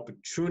 seize an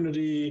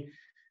opportunity.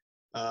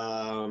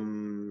 I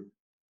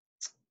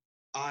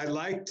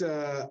liked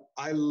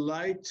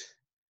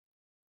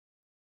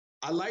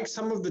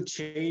some of the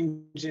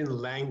change in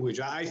language.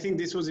 I think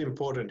this was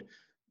important.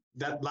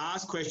 That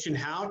last question,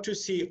 how to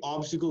see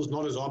obstacles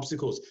not as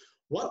obstacles.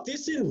 What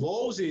this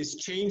involves is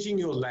changing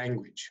your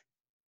language.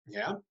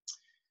 Yeah.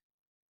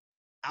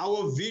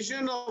 Our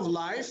vision of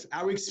life,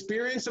 our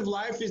experience of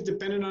life is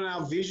dependent on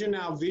our vision.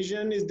 Our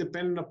vision is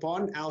dependent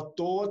upon our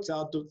thoughts.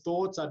 Our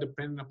thoughts are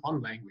dependent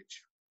upon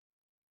language.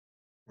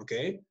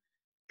 Okay.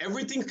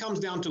 Everything comes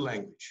down to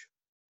language.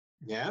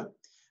 Yeah.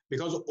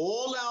 Because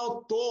all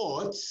our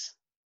thoughts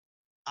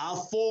are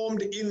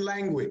formed in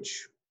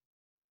language.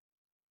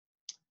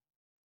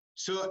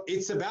 So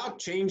it's about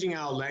changing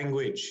our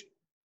language.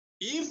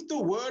 If the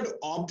word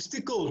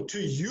obstacle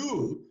to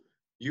you,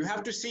 you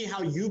have to see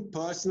how you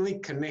personally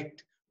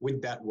connect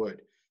with that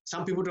word.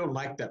 Some people don't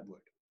like that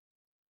word.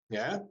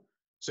 Yeah.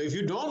 So if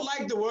you don't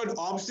like the word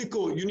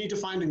obstacle, you need to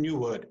find a new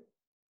word.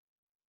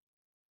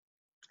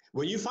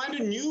 When you find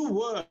a new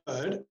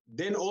word,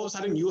 then all of a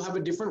sudden you'll have a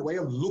different way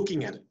of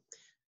looking at it.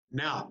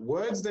 Now,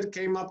 words that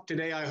came up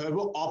today I heard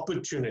were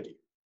opportunity.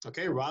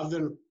 Okay, rather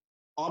than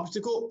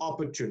obstacle,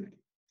 opportunity.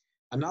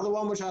 Another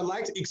one which I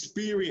liked,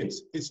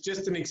 experience. It's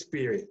just an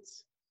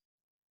experience.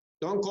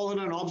 Don't call it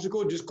an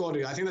obstacle, just call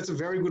it, I think that's a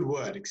very good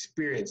word,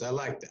 experience. I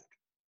like that.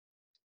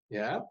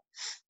 Yeah.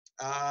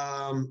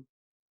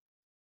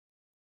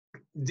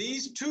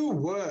 These two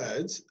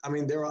words, I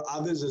mean, there are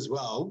others as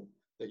well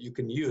that you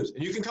can use,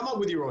 and you can come up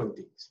with your own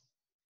things.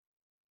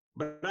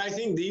 But I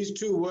think these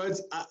two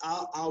words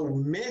are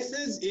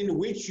methods in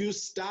which you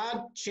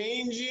start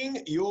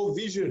changing your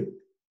vision.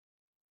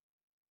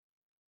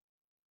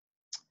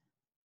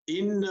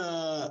 In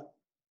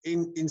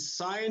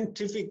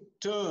scientific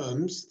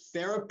terms,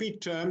 therapy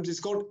terms,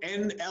 it's called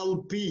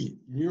NLP,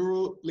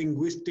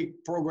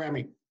 neuro-linguistic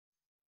programming.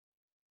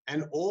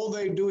 And all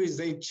they do is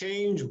they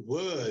change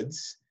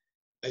words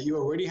that you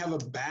already have a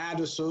bad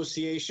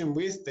association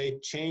with. They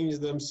change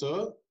them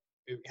so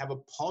you have a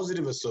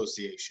positive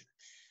association.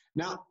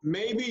 Now,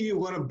 maybe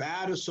you've got a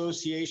bad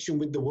association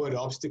with the word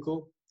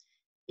obstacle.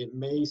 It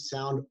may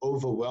sound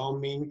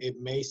overwhelming. It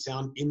may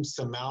sound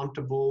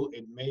insurmountable.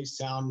 It may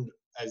sound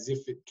as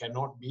if it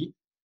cannot be.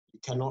 You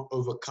cannot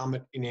overcome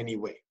it in any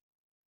way.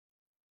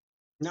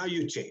 Now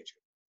you change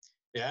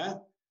it. Yeah?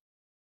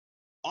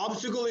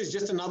 Obstacle is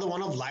just another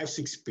one of life's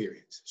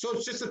experience. So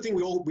it's just a thing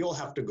we all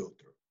have to go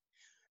through.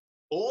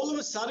 All of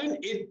a sudden,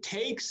 it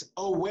takes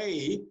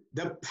away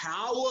the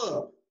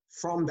power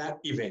from that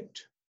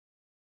event.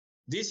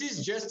 This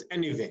is just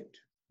an event.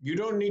 You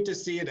don't need to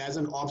see it as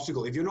an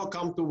obstacle if you're not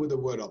comfortable with the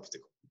word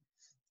obstacle.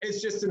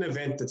 It's just an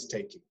event that's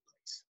taking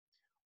place.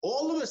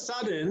 All of a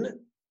sudden,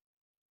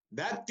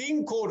 that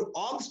thing called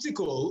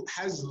obstacle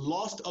has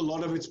lost a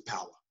lot of its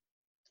power.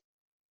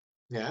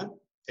 Yeah?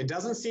 It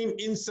doesn't seem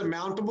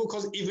insurmountable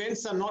because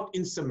events are not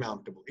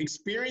insurmountable.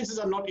 Experiences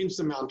are not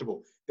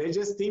insurmountable. They're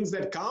just things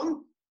that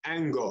come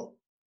and go.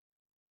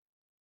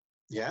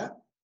 Yeah?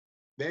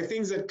 They're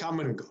things that come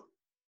and go.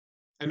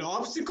 An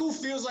obstacle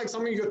feels like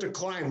something you have to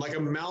climb, like a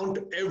Mount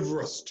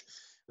Everest.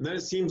 And then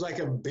it seems like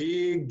a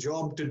big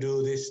job to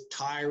do, this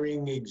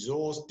tiring,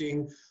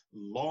 exhausting,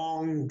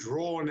 long,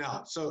 drawn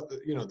out. So,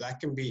 that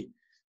can be,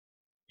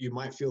 you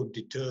might feel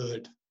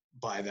deterred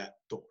by that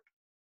thought.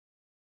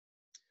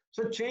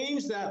 So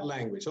change that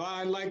language. So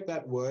I like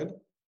that word.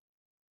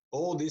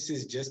 Oh, this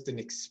is just an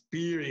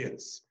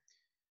experience.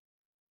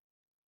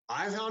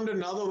 I found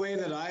another way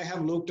that I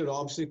have looked at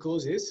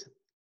obstacles is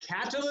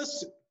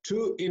catalyst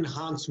to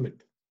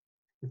enhancement.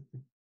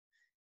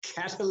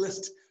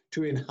 Catalyst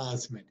to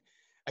enhancement.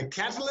 A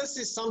catalyst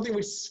is something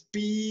which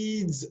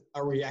speeds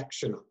a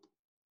reaction up.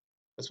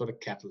 That's what a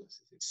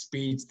catalyst is. It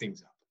speeds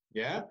things up.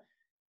 Yeah?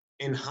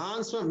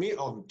 Enhancement means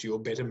to your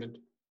betterment.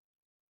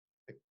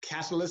 A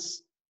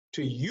catalyst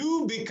to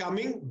you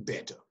becoming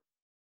better.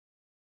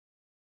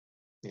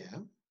 Yeah?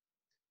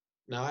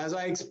 Now, as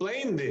I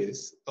explain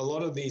this, a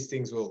lot of these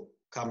things will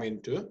come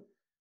into,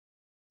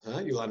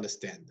 you'll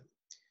understand them.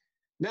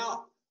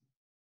 Now,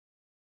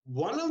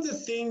 one of the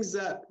things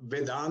that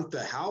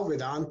how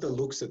Vedanta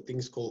looks at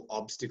things called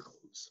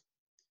obstacles,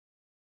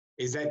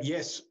 is that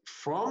yes,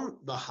 from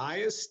the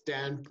highest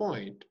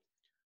standpoint,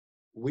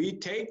 we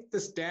take the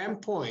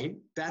standpoint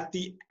that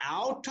the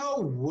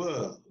outer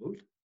world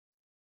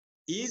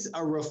is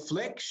a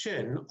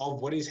reflection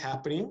of what is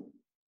happening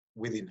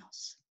within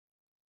us.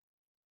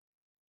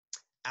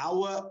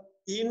 Our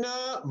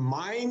inner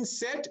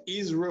mindset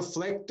is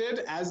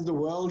reflected as the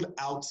world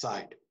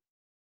outside.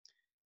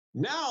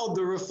 Now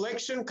the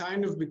reflection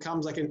kind of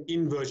becomes like an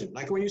inversion.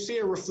 Like when you see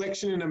a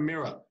reflection in a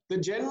mirror, the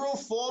general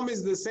form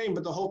is the same,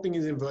 but the whole thing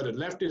is inverted.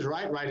 Left is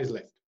right, right is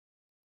left.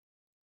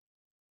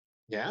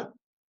 Yeah?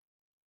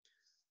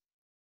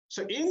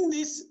 So in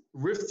this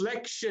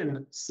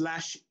reflection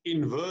 /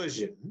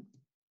 inversion,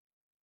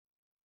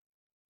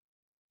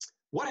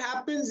 what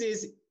happens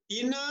is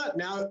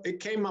now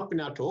it came up in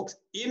our talks,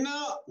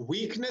 inner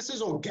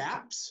weaknesses or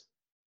gaps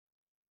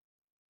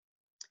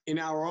in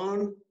our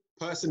own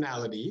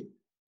personality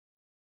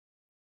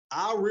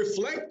are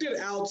reflected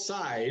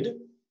outside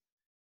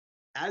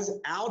as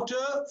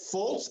outer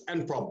faults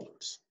and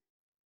problems.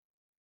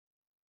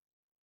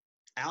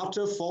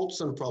 Outer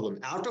faults and problems.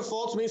 Outer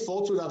faults means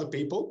faults with other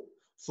people,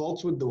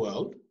 faults with the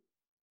world,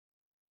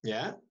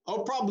 yeah,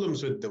 or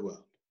problems with the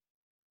world.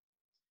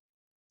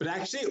 But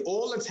actually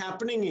all that's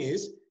happening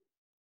is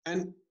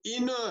an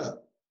inner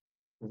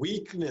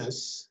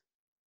weakness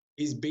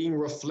is being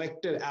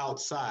reflected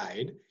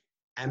outside,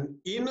 and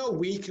inner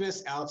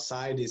weakness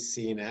outside is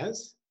seen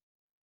as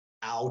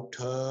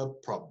outer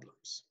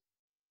problems.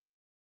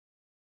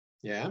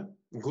 Yeah,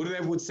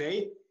 Gurudev would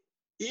say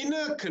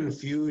inner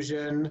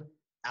confusion,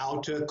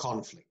 outer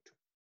conflict.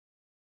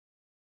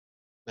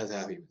 That's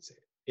how he would say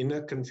it.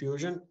 Inner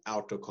confusion,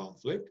 outer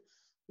conflict.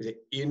 The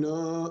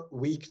inner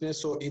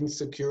weakness or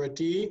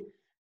insecurity,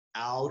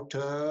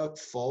 outer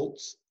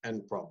faults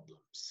and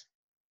problems.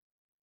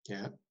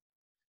 Yeah,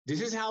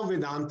 this is how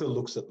Vedanta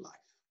looks at life.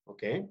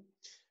 Okay,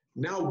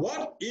 now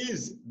what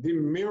is the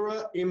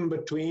mirror in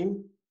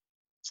between?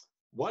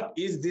 What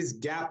is this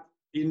gap,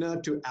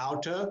 inner to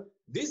outer?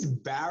 This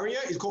barrier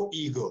is called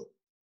ego.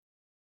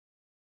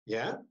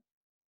 Yeah,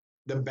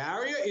 the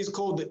barrier is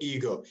called the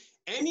ego.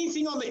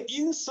 Anything on the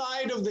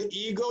inside of the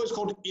ego is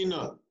called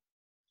inner.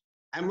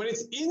 And when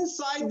it's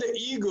inside the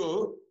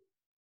ego,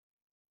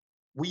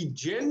 we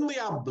generally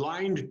are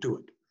blind to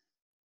it.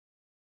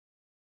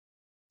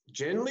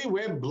 Generally,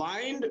 we're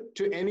blind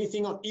to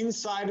anything on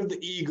inside of the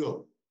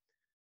ego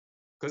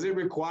because it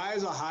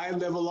requires a high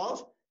level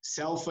of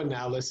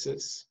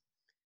self-analysis.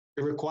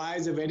 It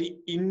requires a very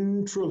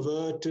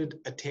introverted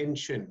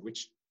attention,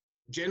 which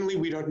generally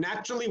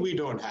naturally we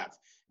don't have.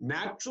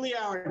 Naturally,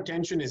 our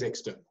attention is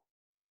external.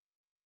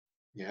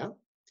 Yeah.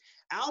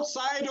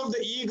 Outside of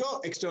the ego,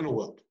 external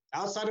world.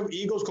 Outside of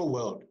ego is called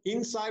world.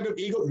 Inside of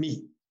ego,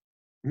 me.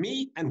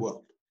 Me and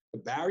world. The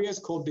barrier is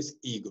called this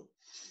ego.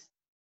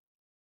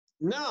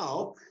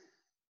 Now,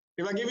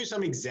 if I give you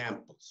some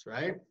examples,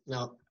 right?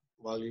 Now,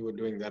 while you were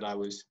doing that, I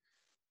was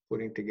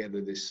putting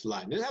together this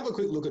slide. Let's have a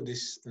quick look at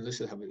this. Let's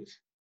have this.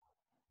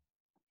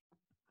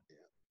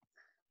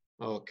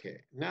 Yeah. Okay.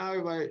 Now,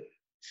 if I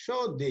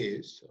show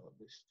this,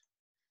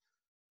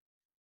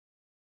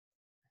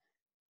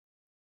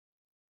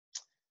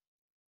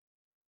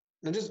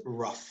 now just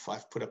rough.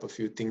 I've put up a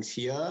few things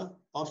here.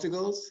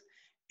 Obstacles,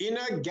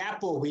 inner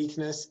gap or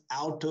weakness,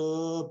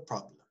 outer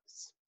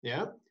problems.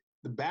 Yeah.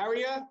 The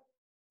barrier,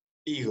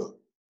 ego.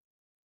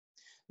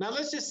 Now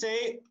let's just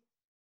say,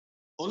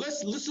 or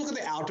let's look at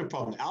the outer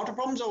problem. The outer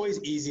problem is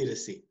always easier to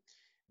see.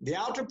 The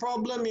outer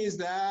problem is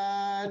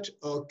that,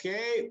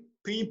 okay,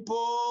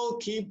 people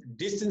keep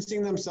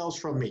distancing themselves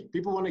from me.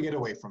 People want to get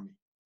away from me.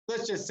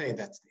 Let's just say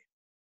that's it.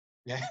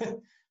 Yeah.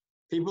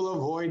 People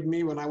avoid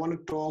me. When I want to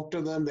talk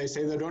to them, they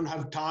say they don't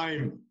have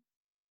time.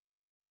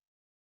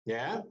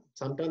 Yeah.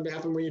 Sometimes they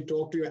happen when you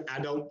talk to your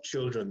adult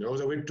children. They're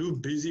always, we're too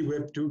busy,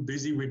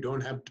 we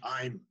don't have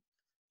time.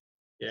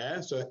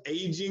 Yeah. So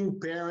aging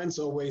parents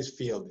always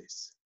feel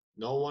this.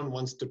 No one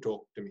wants to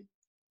talk to me.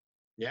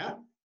 Yeah.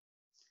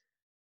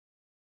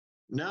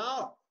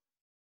 Now,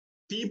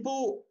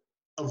 people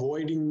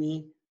avoiding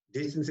me,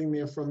 distancing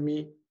them from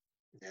me,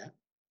 yeah.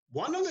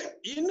 One of the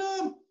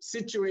inner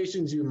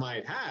situations you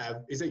might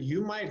have is that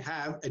you might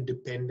have a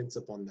dependence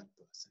upon that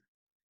person.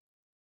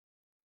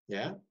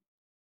 Yeah.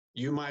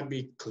 You might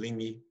be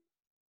clingy,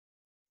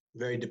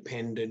 very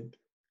dependent,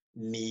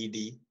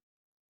 needy.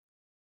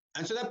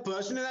 And so that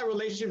person in that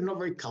relationship is not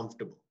very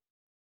comfortable.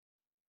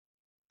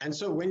 And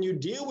so when you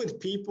deal with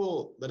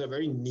people that are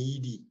very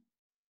needy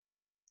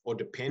or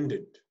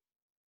dependent,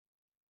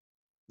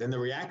 then the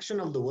reaction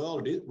of the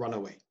world is run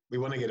away. We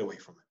want to get away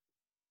from it.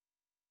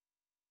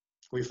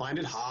 We find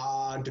it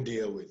hard to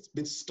deal with. It's a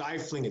bit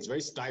stifling. It's very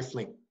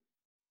stifling.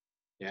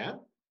 Yeah.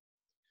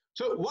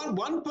 So what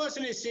one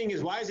person is seeing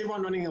is, why is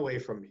everyone running away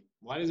from me?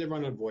 Why does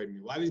everyone avoid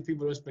me? Why do these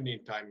people don't spend any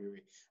time with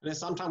me? And then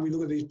sometimes we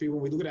look at these people,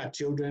 we look at our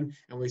children,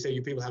 and we say,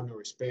 you people have no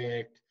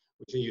respect.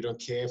 We say, you don't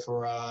care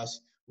for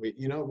us. We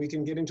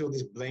can get into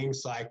this blame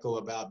cycle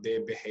about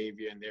their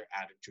behavior and their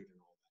attitude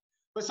and all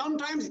that. But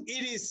sometimes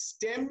it is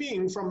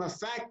stemming from a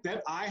fact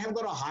that I have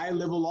got a high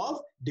level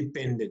of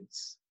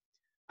dependence.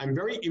 I'm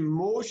very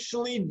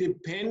emotionally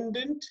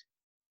dependent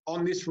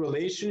on this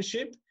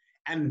relationship,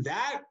 and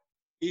that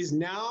is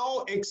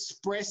now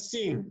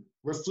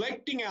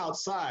reflecting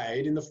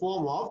outside in the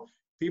form of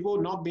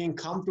people not being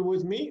comfortable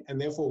with me and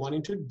therefore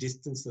wanting to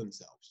distance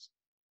themselves.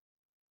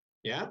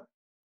 Yeah?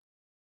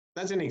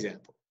 That's an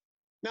example.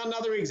 Now,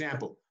 another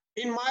example.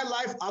 In my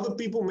life, other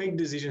people make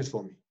decisions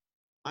for me.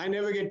 I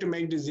never get to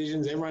make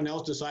decisions. Everyone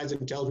else decides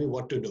and tells me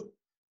what to do.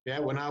 Yeah,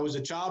 when I was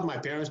a child, my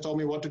parents told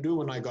me what to do.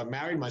 When I got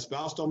married, my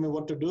spouse told me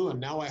what to do. And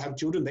now I have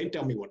children, they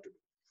tell me what to do.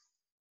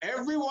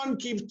 Everyone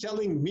keeps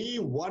telling me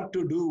what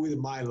to do with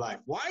my life.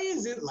 Why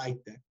is it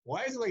like that?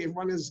 Why is it like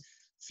everyone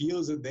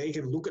feels that they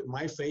can look at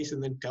my face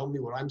and then tell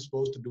me what I'm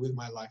supposed to do with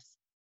my life?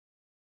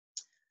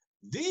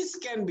 This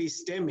can be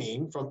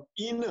stemming from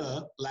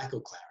inner lack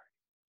of clarity.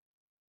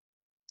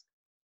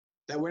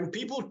 That when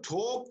people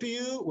talk to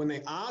you, when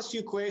they ask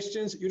you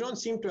questions, you don't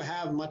seem to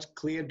have much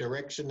clear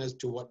direction as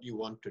to what you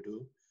want to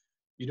do.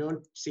 You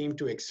don't seem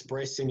to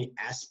express any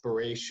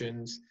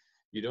aspirations.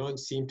 You don't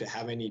seem to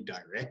have any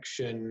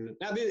direction.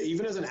 Now,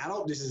 even as an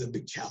adult, this is a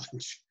big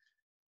challenge.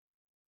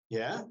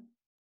 Yeah?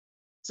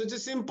 So it's a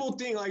simple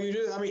thing. Like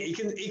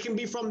it can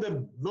be from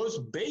the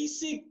most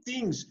basic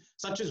things,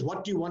 such as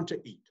what do you want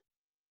to eat?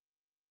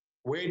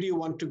 Where do you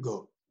want to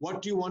go?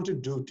 What do you want to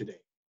do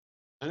today?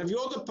 And if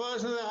you're the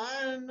person that,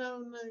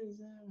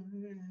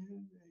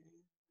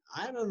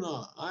 I don't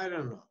know.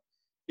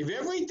 If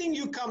everything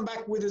you come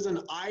back with is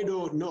an I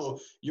don't know,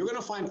 you're going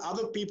to find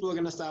other people are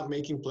going to start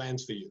making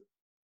plans for you.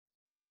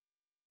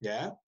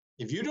 Yeah?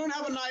 If you don't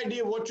have an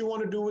idea what you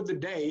want to do with the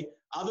day,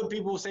 other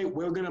people will say,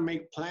 we're going to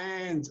make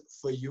plans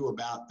for you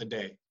about the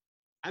day.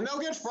 And they'll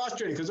get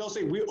frustrated because they'll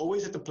say, we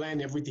always have to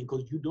plan everything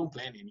because you don't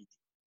plan anything.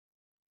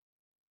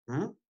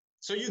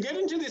 So you get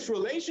into this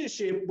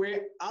relationship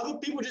where other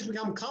people just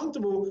become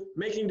comfortable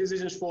making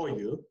decisions for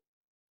you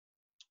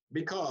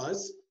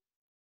because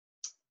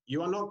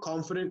you are not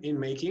confident in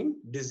making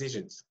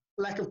decisions.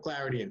 Lack of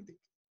clarity and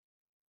thinking.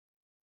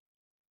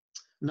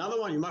 Another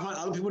one, you might find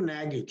other people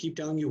nag you, keep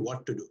telling you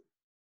what to do.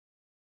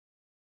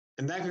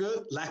 And that could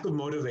go lack of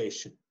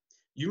motivation.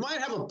 You might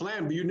have a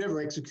plan, but you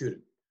never execute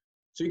it.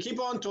 So you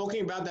keep on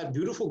talking about that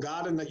beautiful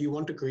garden that you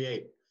want to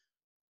create.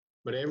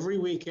 But every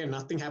weekend,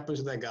 nothing happens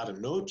to that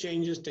garden. No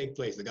changes take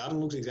place. The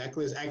garden looks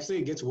exactly as, actually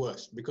it gets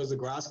worse because the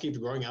grass keeps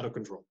growing out of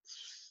control.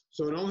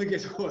 So it only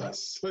gets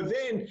worse. But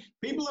then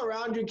people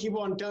around you keep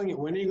on telling you,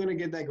 when are you going to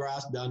get that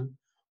grass done?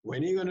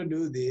 When are you going to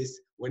do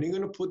this? When are you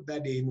going to put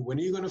that in? When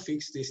are you going to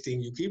fix this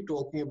thing? You keep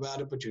talking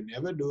about it, but you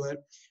never do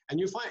it. And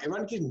you find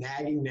everyone keeps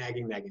nagging.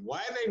 Why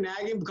are they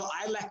nagging? Because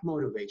I lack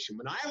motivation.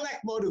 When I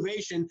lack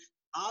motivation,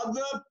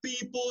 other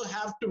people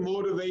have to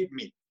motivate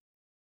me.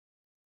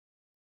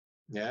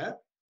 Yeah?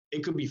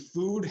 It could be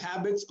food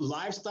habits,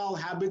 lifestyle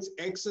habits,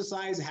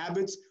 exercise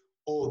habits,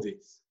 all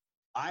this.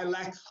 I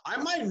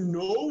might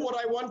know what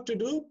I want to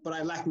do, but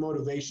I lack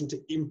motivation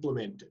to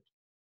implement it.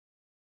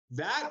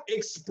 That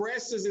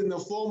expresses in the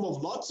form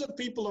of lots of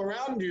people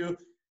around you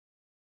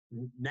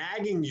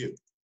nagging you,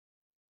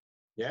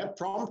 yeah,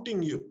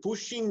 prompting you,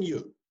 pushing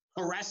you,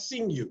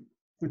 harassing you.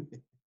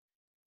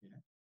 Yeah.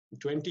 In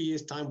 20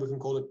 years' time, we can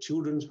call it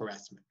children's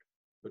harassment,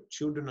 but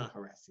children are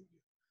harassing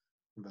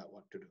you about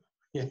what to do.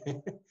 Yeah.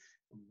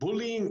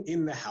 Bullying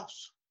in the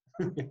house.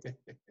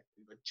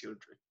 But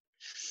children.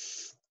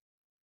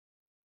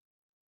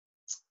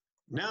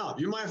 Now,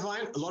 you might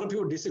find a lot of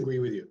people disagree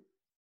with you.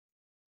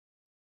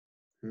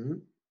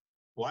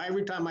 Why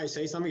every time I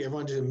say something,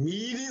 everyone just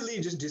immediately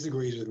just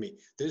disagrees with me?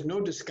 There's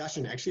no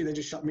discussion. Actually, they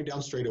just shut me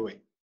down straight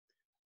away.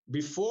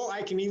 Before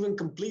I can even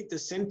complete the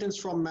sentence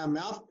from my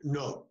mouth,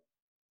 no.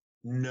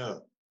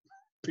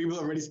 People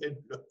already said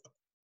no.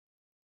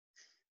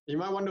 You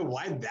might wonder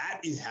why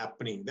that is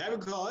happening. That's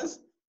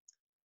because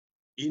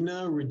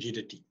inner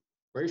rigidity,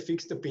 very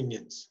fixed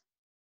opinions.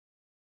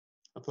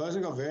 A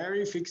person got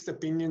very fixed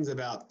opinions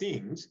about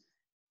things.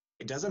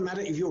 It doesn't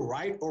matter if you're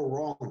right or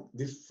wrong.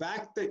 The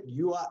fact that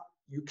you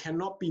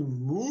cannot be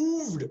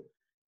moved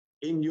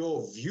in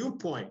your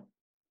viewpoint,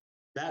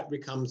 that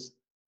becomes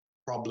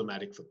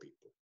problematic for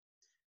people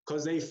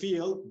because they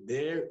feel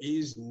there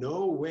is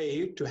no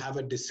way to have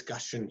a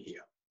discussion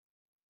here.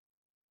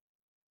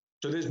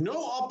 So there's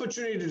no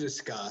opportunity to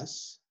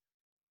discuss.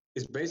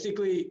 It's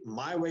basically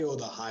my way or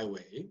the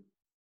highway.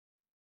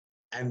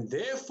 And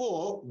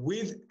therefore,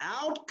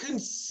 without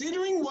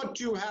considering what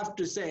you have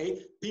to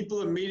say,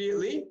 people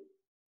immediately,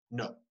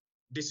 no,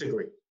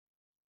 disagree.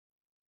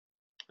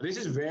 This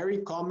is very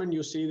common.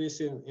 You see this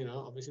in,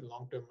 obviously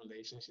long-term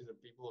relationships,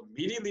 that people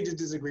immediately just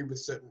disagree with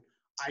certain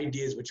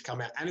ideas which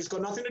come out. And it's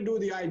got nothing to do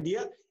with the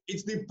idea.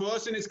 It's the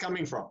person it's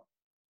coming from.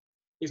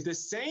 If the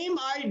same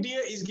idea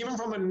is given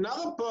from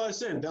another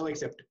person, they'll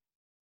accept it.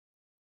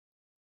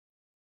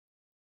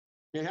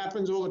 It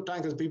happens all the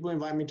time because people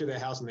invite me to their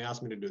house and they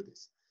ask me to do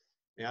this.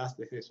 They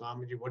say,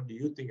 Swamiji, what do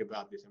you think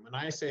about this? And when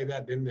I say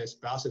that, then their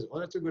spouse says, oh,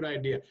 that's a good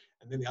idea.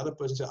 And then the other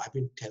person says, I've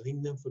been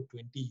telling them for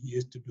 20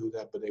 years to do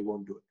that, but they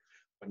won't do it.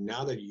 But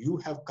now that you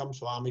have come,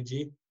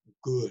 Swamiji,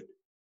 good.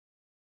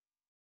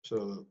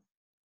 So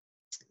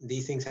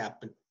these things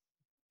happen.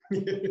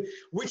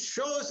 Which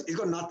shows it's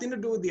got nothing to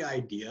do with the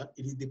idea.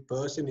 It is the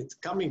person it's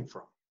coming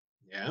from.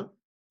 Yeah.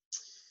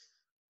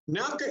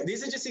 Now,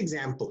 these are just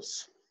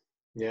examples.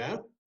 Yeah.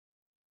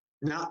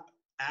 Now,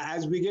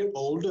 as we get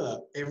older,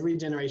 every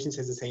generation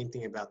says the same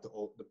thing about the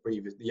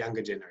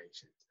younger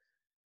generations.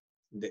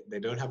 They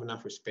don't have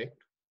enough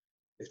respect.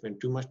 They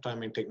spend too much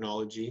time in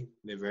technology.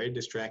 They're very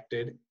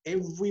distracted.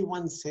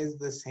 Everyone says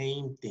the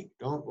same thing.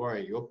 Don't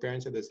worry. Your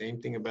parents say the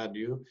same thing about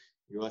you.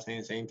 You are saying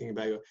the same thing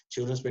about your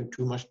children. Spend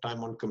too much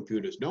time on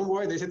computers. Don't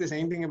worry. They said the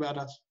same thing about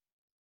us.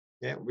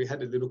 Yeah, we had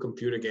the little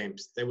computer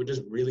games. They were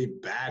just really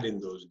bad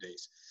in those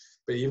days.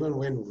 But even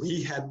when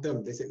we had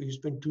them, they said, you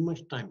spend too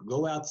much time.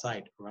 Go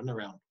outside, run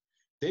around.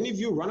 Then if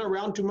you run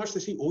around too much, they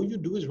say, all you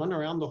do is run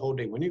around the whole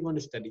day. When are you going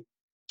to study?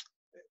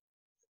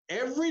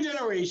 Every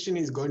generation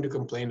is going to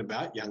complain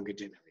about younger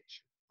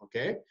generation,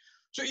 okay?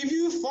 So if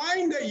you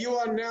find that you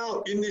are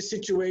now in this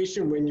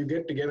situation when you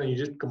get together and you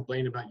just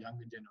complain about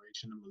younger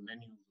generation and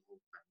millennials the whole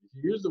time,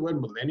 if you use the word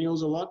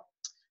millennials a lot,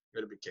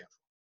 you got to be careful,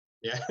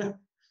 yeah?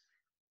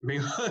 I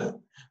mean,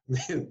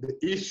 the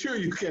issue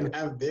you can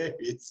have there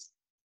is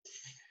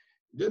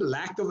the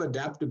lack of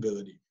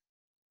adaptability.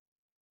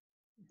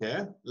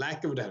 Yeah,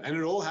 lack of adaptability. And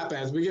it all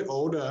happens as we get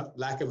older,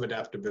 lack of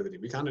adaptability.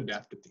 We can't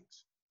adapt to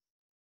things.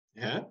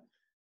 Yeah.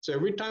 So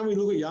every time we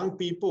look at young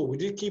people, we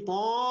just keep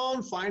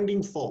on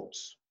finding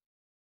faults.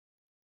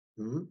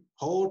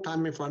 Whole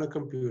time in front of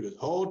computers,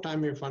 whole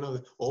time in front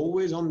of,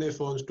 always on their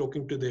phones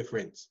talking to their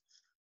friends.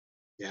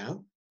 Yeah.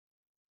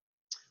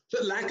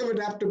 So lack of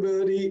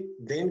adaptability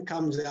then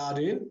comes out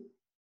in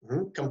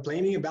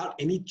complaining about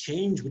any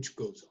change which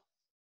goes on.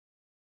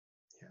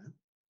 Yeah.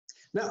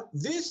 Now,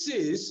 this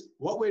is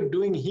what we're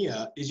doing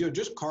here is you're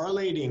just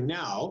correlating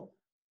now.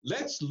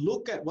 Let's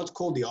look at what's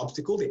called the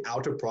obstacle, the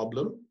outer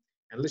problem,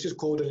 and let's just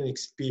call it an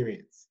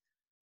experience.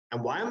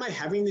 And why am I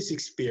having this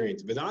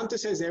experience? Vedanta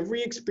says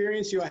every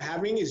experience you are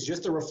having is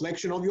just a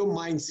reflection of your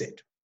mindset.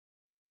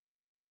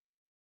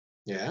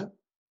 Yeah.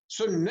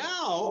 So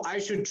now I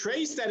should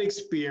trace that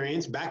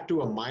experience back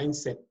to a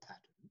mindset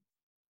pattern.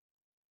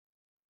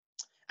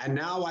 And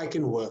now I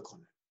can work on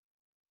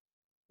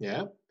it.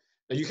 Yeah.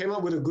 Now you came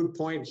up with a good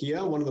point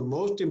here. One of the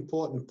most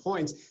important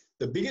points,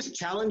 the biggest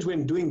challenge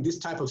when doing this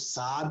type of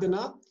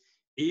sadhana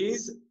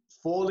is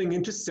falling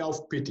into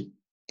self-pity.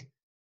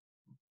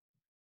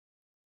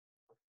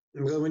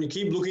 Because when you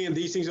keep looking at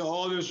these things,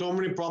 oh, there's so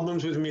many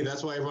problems with me.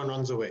 That's why everyone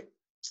runs away.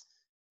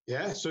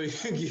 Yeah, so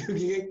you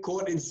get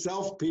caught in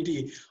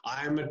self-pity.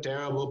 I'm a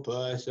terrible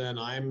person.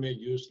 I'm a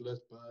useless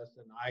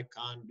person. I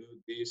can't do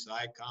this.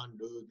 I can't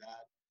do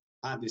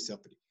that. And this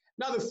self-pity.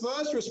 Now, the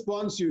first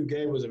response you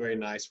gave was a very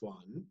nice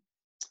one.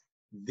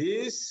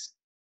 This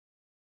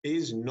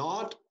is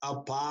not a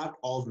part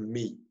of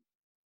me.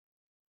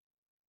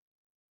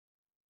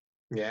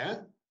 Yeah?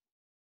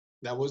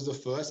 That was the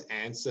first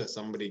answer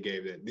somebody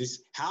gave there.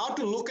 This, how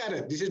to look at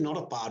it, this is not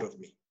a part of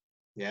me.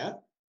 Yeah?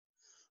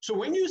 So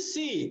when you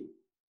see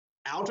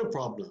outer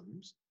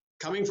problems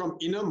coming from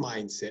inner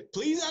mindset,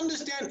 please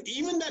understand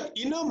even that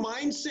inner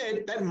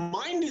mindset, that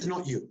mind is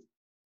not you.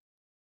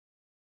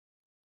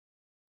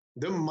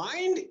 The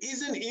mind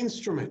is an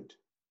instrument.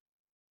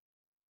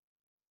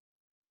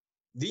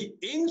 The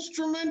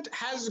instrument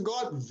has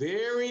got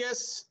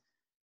various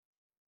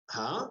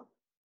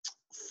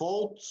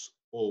faults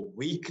or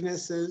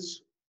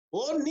weaknesses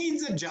or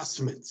needs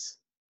adjustments.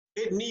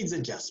 It needs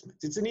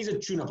adjustments. It needs a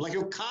tune-up. Like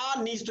your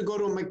car needs to go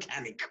to a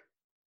mechanic.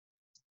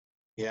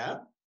 Yeah?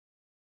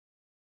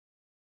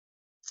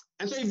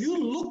 And so if you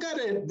look at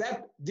it,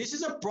 that this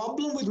is a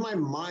problem with my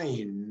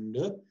mind,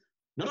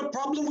 not a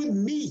problem with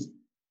me.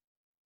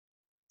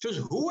 Just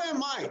who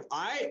am I?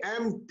 I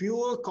am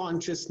pure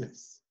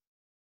consciousness.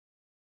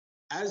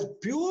 As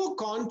pure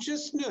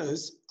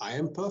consciousness, I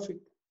am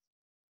perfect.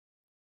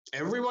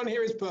 Everyone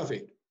here is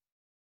perfect.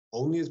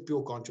 Only as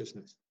pure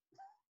consciousness.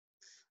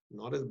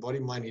 Not as body,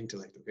 mind,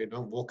 intellect. Okay,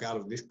 don't walk out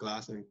of this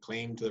class and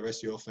claim to the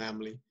rest of your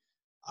family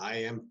I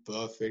am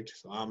perfect.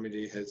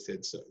 Swamiji has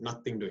said so.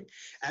 Nothing doing.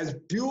 As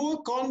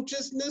pure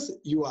consciousness,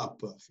 you are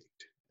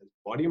perfect. As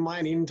body,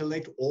 mind,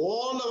 intellect,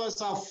 all of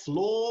us are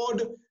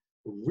flawed,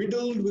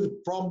 riddled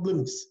with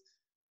problems.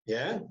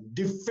 Yeah,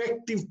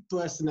 defective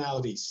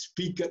personality,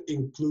 speaker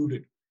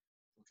included.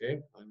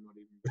 Okay, I'm not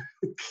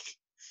even.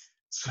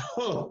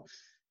 So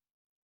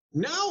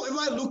now, if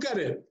I look at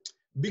it,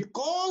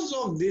 because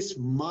of this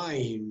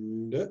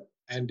mind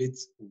and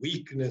its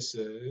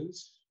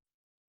weaknesses,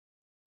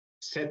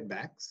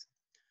 setbacks,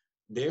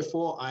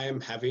 therefore I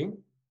am having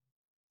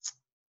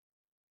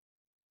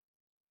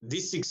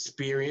this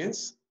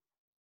experience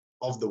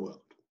of the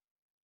world.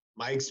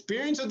 My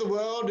experience of the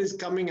world is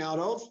coming out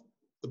of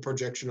the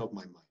projection of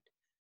my mind.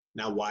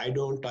 Now, why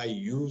don't I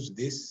use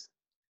this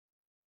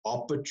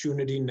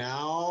opportunity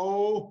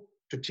now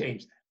to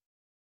change that?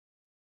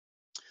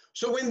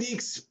 So when the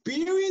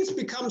experience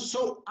becomes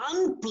so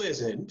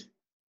unpleasant,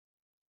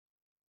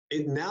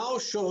 it now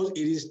shows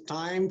it is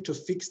time to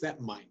fix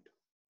that mind.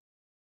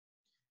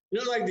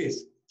 You know, like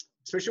this,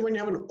 especially when you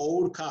have an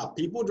old car.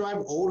 People drive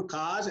old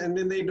cars and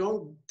then they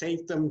don't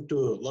take them to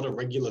a lot of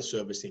regular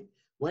servicing.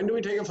 When do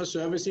we take them for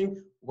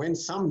servicing? When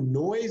some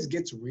noise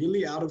gets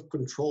really out of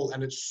control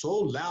and it's so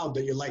loud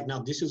that you're like, now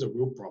this is a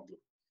real problem.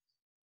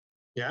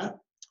 Yeah?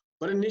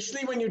 But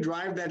initially when you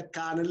drive that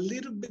car, and a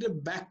little bit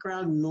of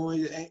background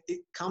noise, it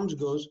comes,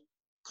 goes,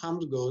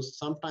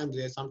 sometimes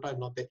there, sometimes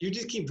not there. You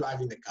just keep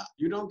driving the car.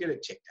 You don't get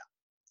it checked out.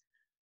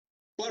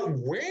 But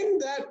when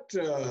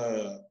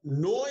that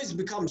noise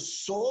becomes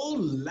so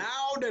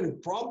loud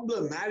and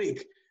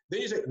problematic,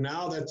 then you say,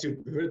 now that's it.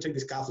 We're going to take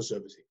this car for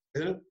servicing.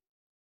 Isn't it?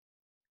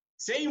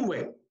 Same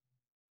way.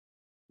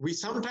 We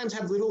sometimes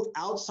have little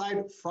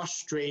outside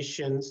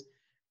frustrations,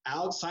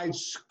 outside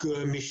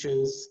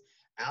skirmishes,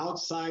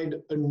 outside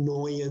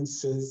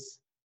annoyances.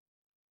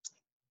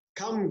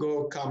 Come,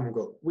 go, come,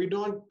 go. We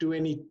don't do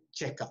any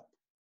checkup.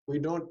 We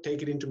don't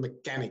take it into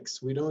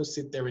mechanics. We don't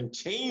sit there and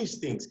change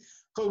things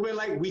because we're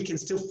like, we can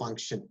still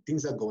function.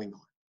 Things are going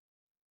on.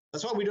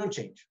 That's why we don't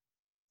change.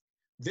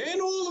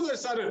 Then all of a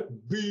sudden,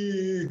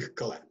 big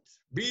collapse,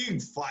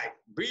 big fight,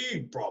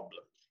 big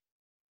problem.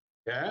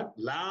 Yeah,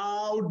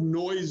 loud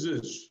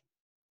noises.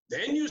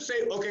 Then you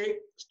say, okay,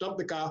 stop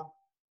the car.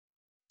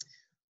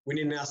 We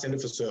need to now send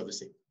it for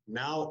servicing.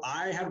 Now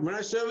when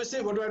I service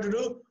it, what do I have to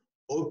do?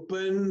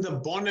 Open the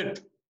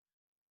bonnet,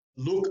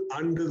 look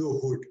under the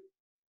hood,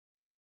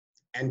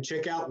 and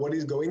check out what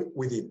is going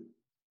within.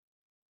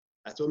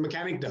 That's what a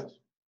mechanic does.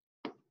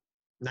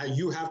 Now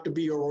you have to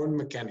be your own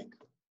mechanic.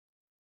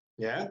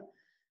 Yeah?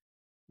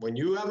 When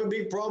you have a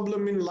big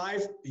problem in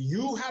life,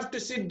 you have to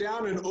sit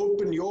down and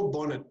open your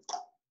bonnet,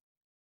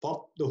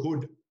 pop the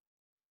hood.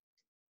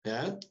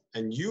 Yeah?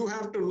 And you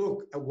have to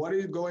look at what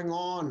is going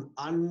on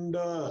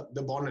under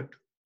the bonnet.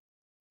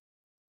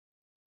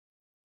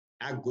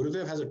 Our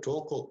Gurudev has a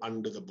talk called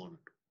Under the Bonnet.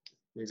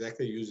 He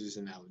exactly uses this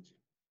analogy.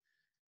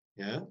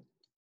 Yeah?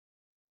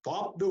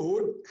 Pop the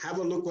hood, have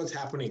a look what's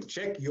happening.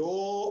 Check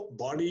your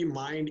body,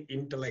 mind,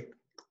 intellect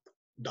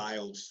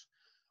dials.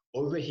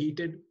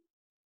 Overheated,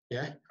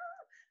 yeah?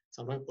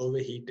 Sometimes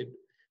overheated.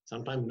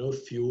 Sometimes no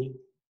fuel,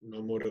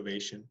 no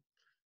motivation.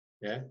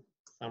 Yeah?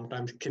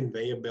 Sometimes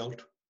conveyor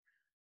belt.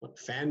 But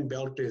fan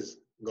belt is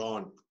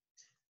gone.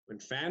 When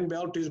fan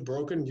belt is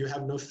broken, you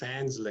have no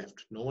fans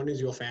left. No one is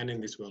your fan in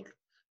this world.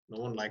 No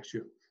one likes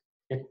you.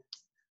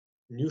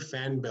 New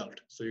fan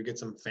belt, so you get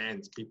some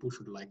fans. People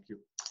should like you.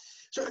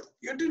 So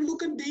you have to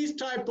look at these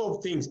type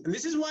of things. And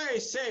this is why I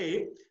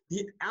say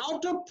the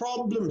outer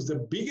problems, the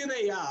bigger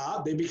they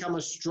are, they become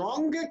a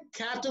stronger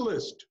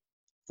catalyst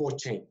for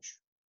change.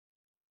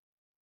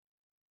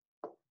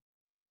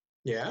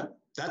 Yeah,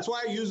 that's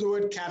why I use the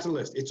word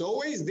catalyst. It's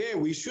always there.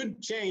 We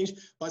should change,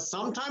 but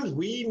sometimes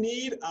we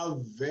need a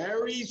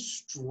very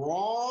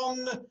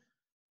strong,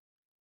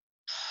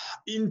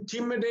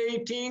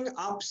 intimidating,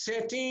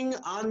 upsetting,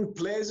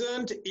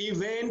 unpleasant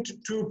event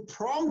to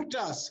prompt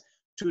us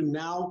to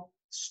now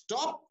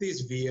stop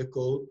this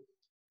vehicle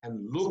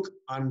and look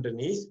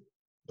underneath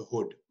the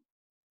hood.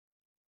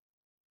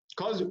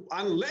 Because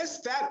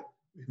unless that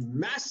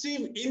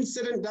massive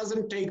incident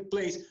doesn't take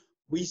place,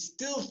 we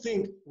still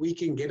think we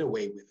can get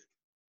away with it.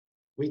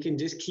 We can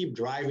just keep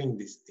driving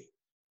this thing.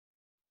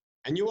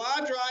 And you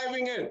are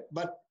driving it,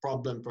 but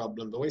problem,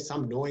 the way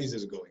some noise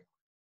is going.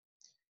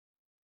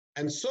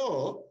 And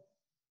so,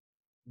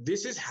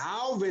 this is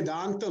how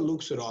Vedanta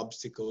looks at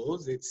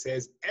obstacles. It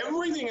says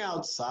everything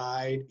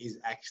outside is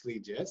actually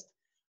just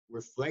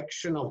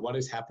reflection of what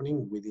is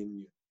happening within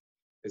you.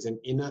 There's an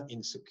inner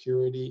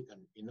insecurity, an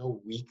inner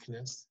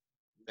weakness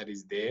that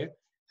is there,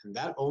 and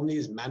that only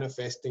is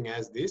manifesting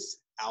as this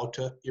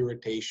outer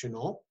irritation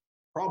or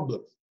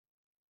problem.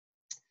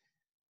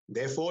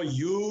 Therefore,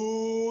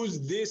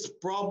 use this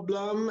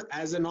problem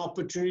as an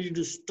opportunity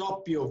to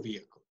stop your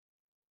vehicle.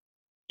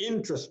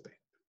 Introspect.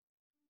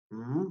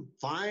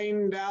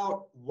 Find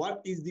out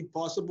what is the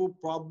possible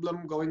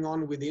problem going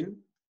on within.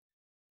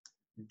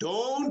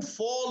 Don't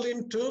fall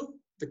into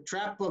the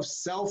trap of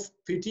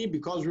self-pity,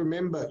 because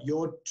remember,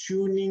 you're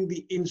tuning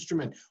the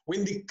instrument.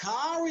 When the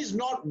car is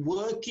not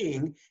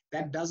working,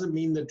 that doesn't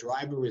mean the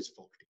driver is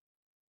faulty.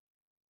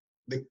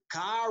 The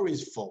car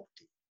is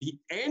faulty. The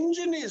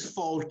engine is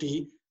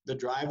faulty. The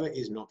driver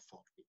is not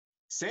faulty.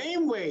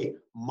 Same way,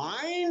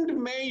 mind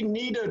may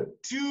need a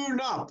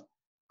tune-up.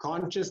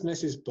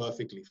 Consciousness is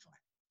perfectly fine.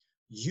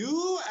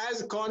 You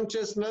as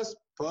consciousness,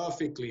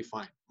 perfectly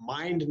fine.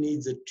 Mind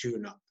needs a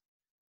tune-up.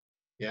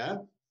 Yeah?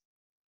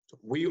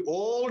 We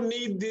all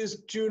need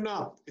this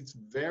tune-up. It's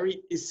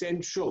very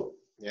essential.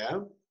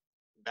 Yeah?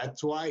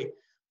 That's why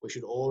we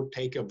should all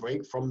take a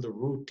break from the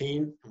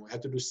routine. And we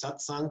have to do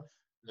satsang.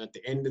 And at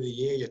the end of the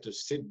year, you have to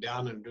sit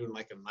down and do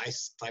like a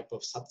nice type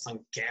of satsang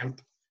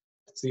camp.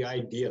 That's the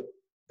idea.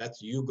 That's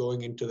you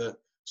going into the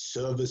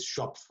service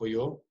shop for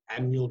your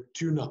annual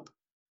tune-up.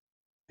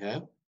 Yeah?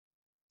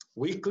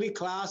 Weekly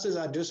classes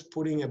are just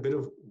putting a bit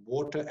of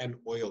water and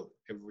oil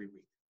every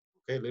week.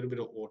 Okay, a little bit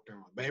of water.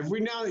 But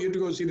every now and then you have to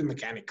go see the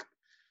mechanic.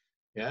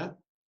 Yeah?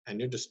 And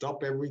you have to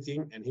stop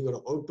everything, and he got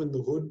to open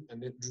the hood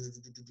and then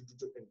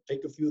and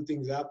take a few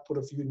things out, put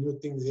a few new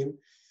things in,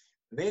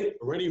 and then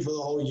ready for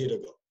the whole year to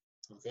go.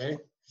 Okay?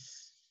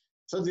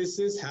 So this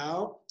is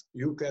how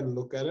you can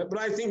look at it. But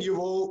I think you've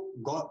all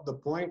got the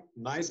point.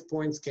 Nice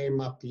points came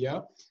up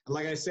here. And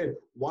like I said,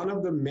 one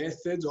of the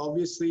methods,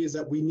 obviously, is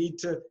that we need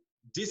to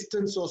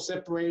distance or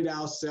separate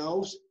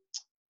ourselves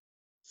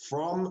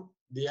from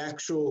the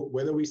actual,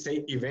 whether we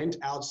say event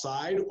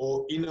outside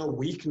or inner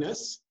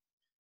weakness.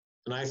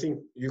 And I think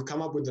you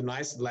come up with a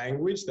nice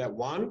language that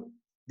one,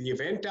 the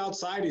event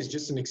outside is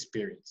just an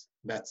experience.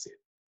 That's it.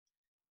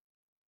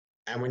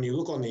 And when you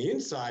look on the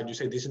inside, you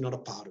say, this is not a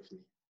part of me.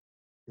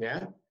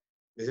 Yeah?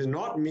 This is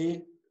not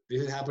me.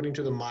 This is happening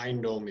to the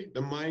mind only.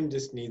 The mind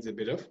just needs a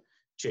bit of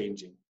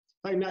changing.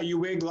 Right now, you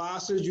wear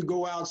glasses, you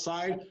go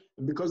outside,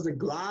 and because the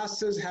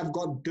glasses have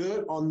got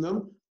dirt on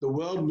them, the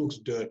world looks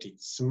dirty,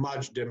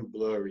 smudged and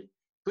blurry.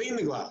 Clean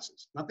the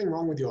glasses. Nothing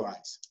wrong with your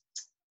eyes.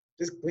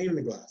 Just clean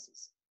the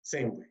glasses.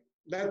 Same way.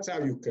 That's how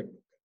you can look at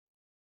it.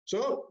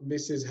 So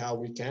this is how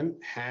we can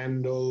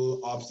handle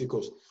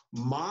obstacles.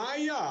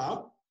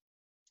 Maya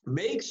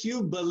makes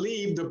you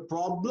believe the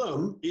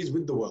problem is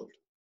with the world.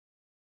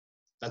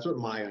 That's what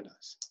Maya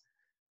does.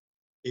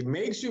 It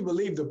makes you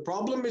believe the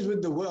problem is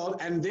with the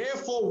world, and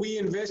therefore we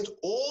invest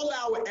all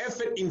our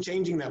effort in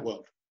changing that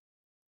world.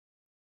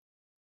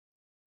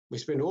 We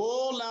spend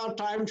all our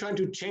time trying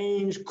to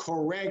change,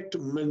 correct,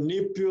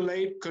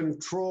 manipulate,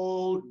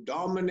 control,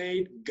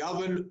 dominate,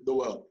 govern the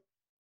world.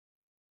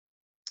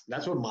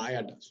 That's what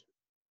Maya does.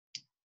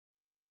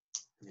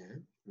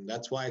 Yeah. And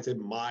that's why I said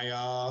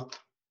Maya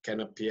can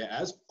appear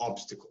as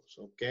obstacles.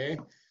 Okay.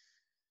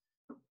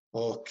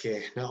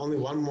 Okay. Now only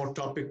one more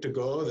topic to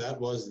go. That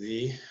was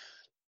the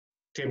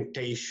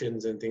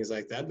temptations and things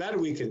like that. That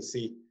we can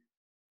see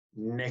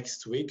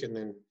next week. And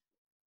then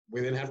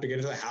we then have to get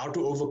into how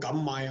to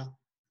overcome Maya.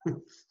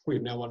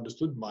 We've now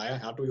understood Maya.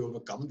 How do we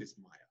overcome this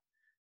Maya?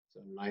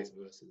 So nice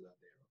verses are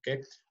there.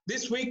 Okay.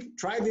 This week,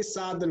 try this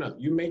sadhana.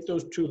 You make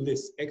those two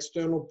lists,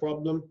 external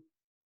problem,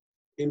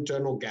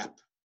 internal gap,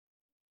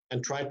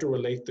 and try to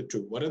relate the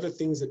two. What are the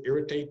things that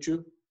irritate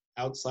you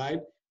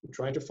outside? And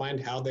try to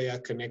find how they are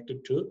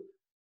connected to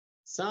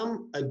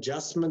some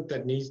adjustment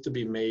that needs to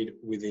be made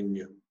within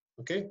you.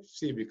 Okay,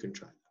 see if you can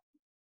try that.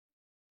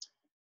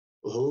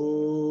 Om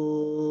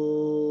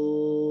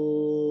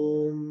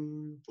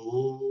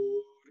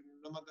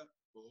Purnamada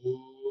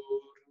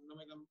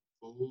Purnamidam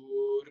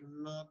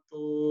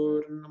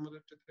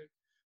Purnapurnamadatte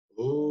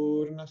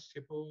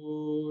Purnasya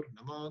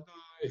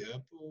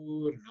Purnamadaya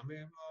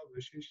Purnameva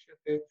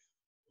Vashishyate.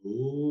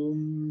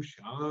 Om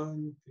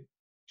Shanti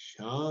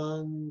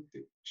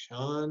Shanti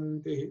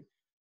Shanti.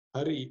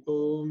 Hari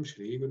Om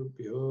Shri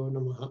Gurubhyo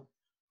Namaha.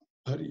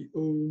 Hari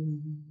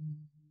Om.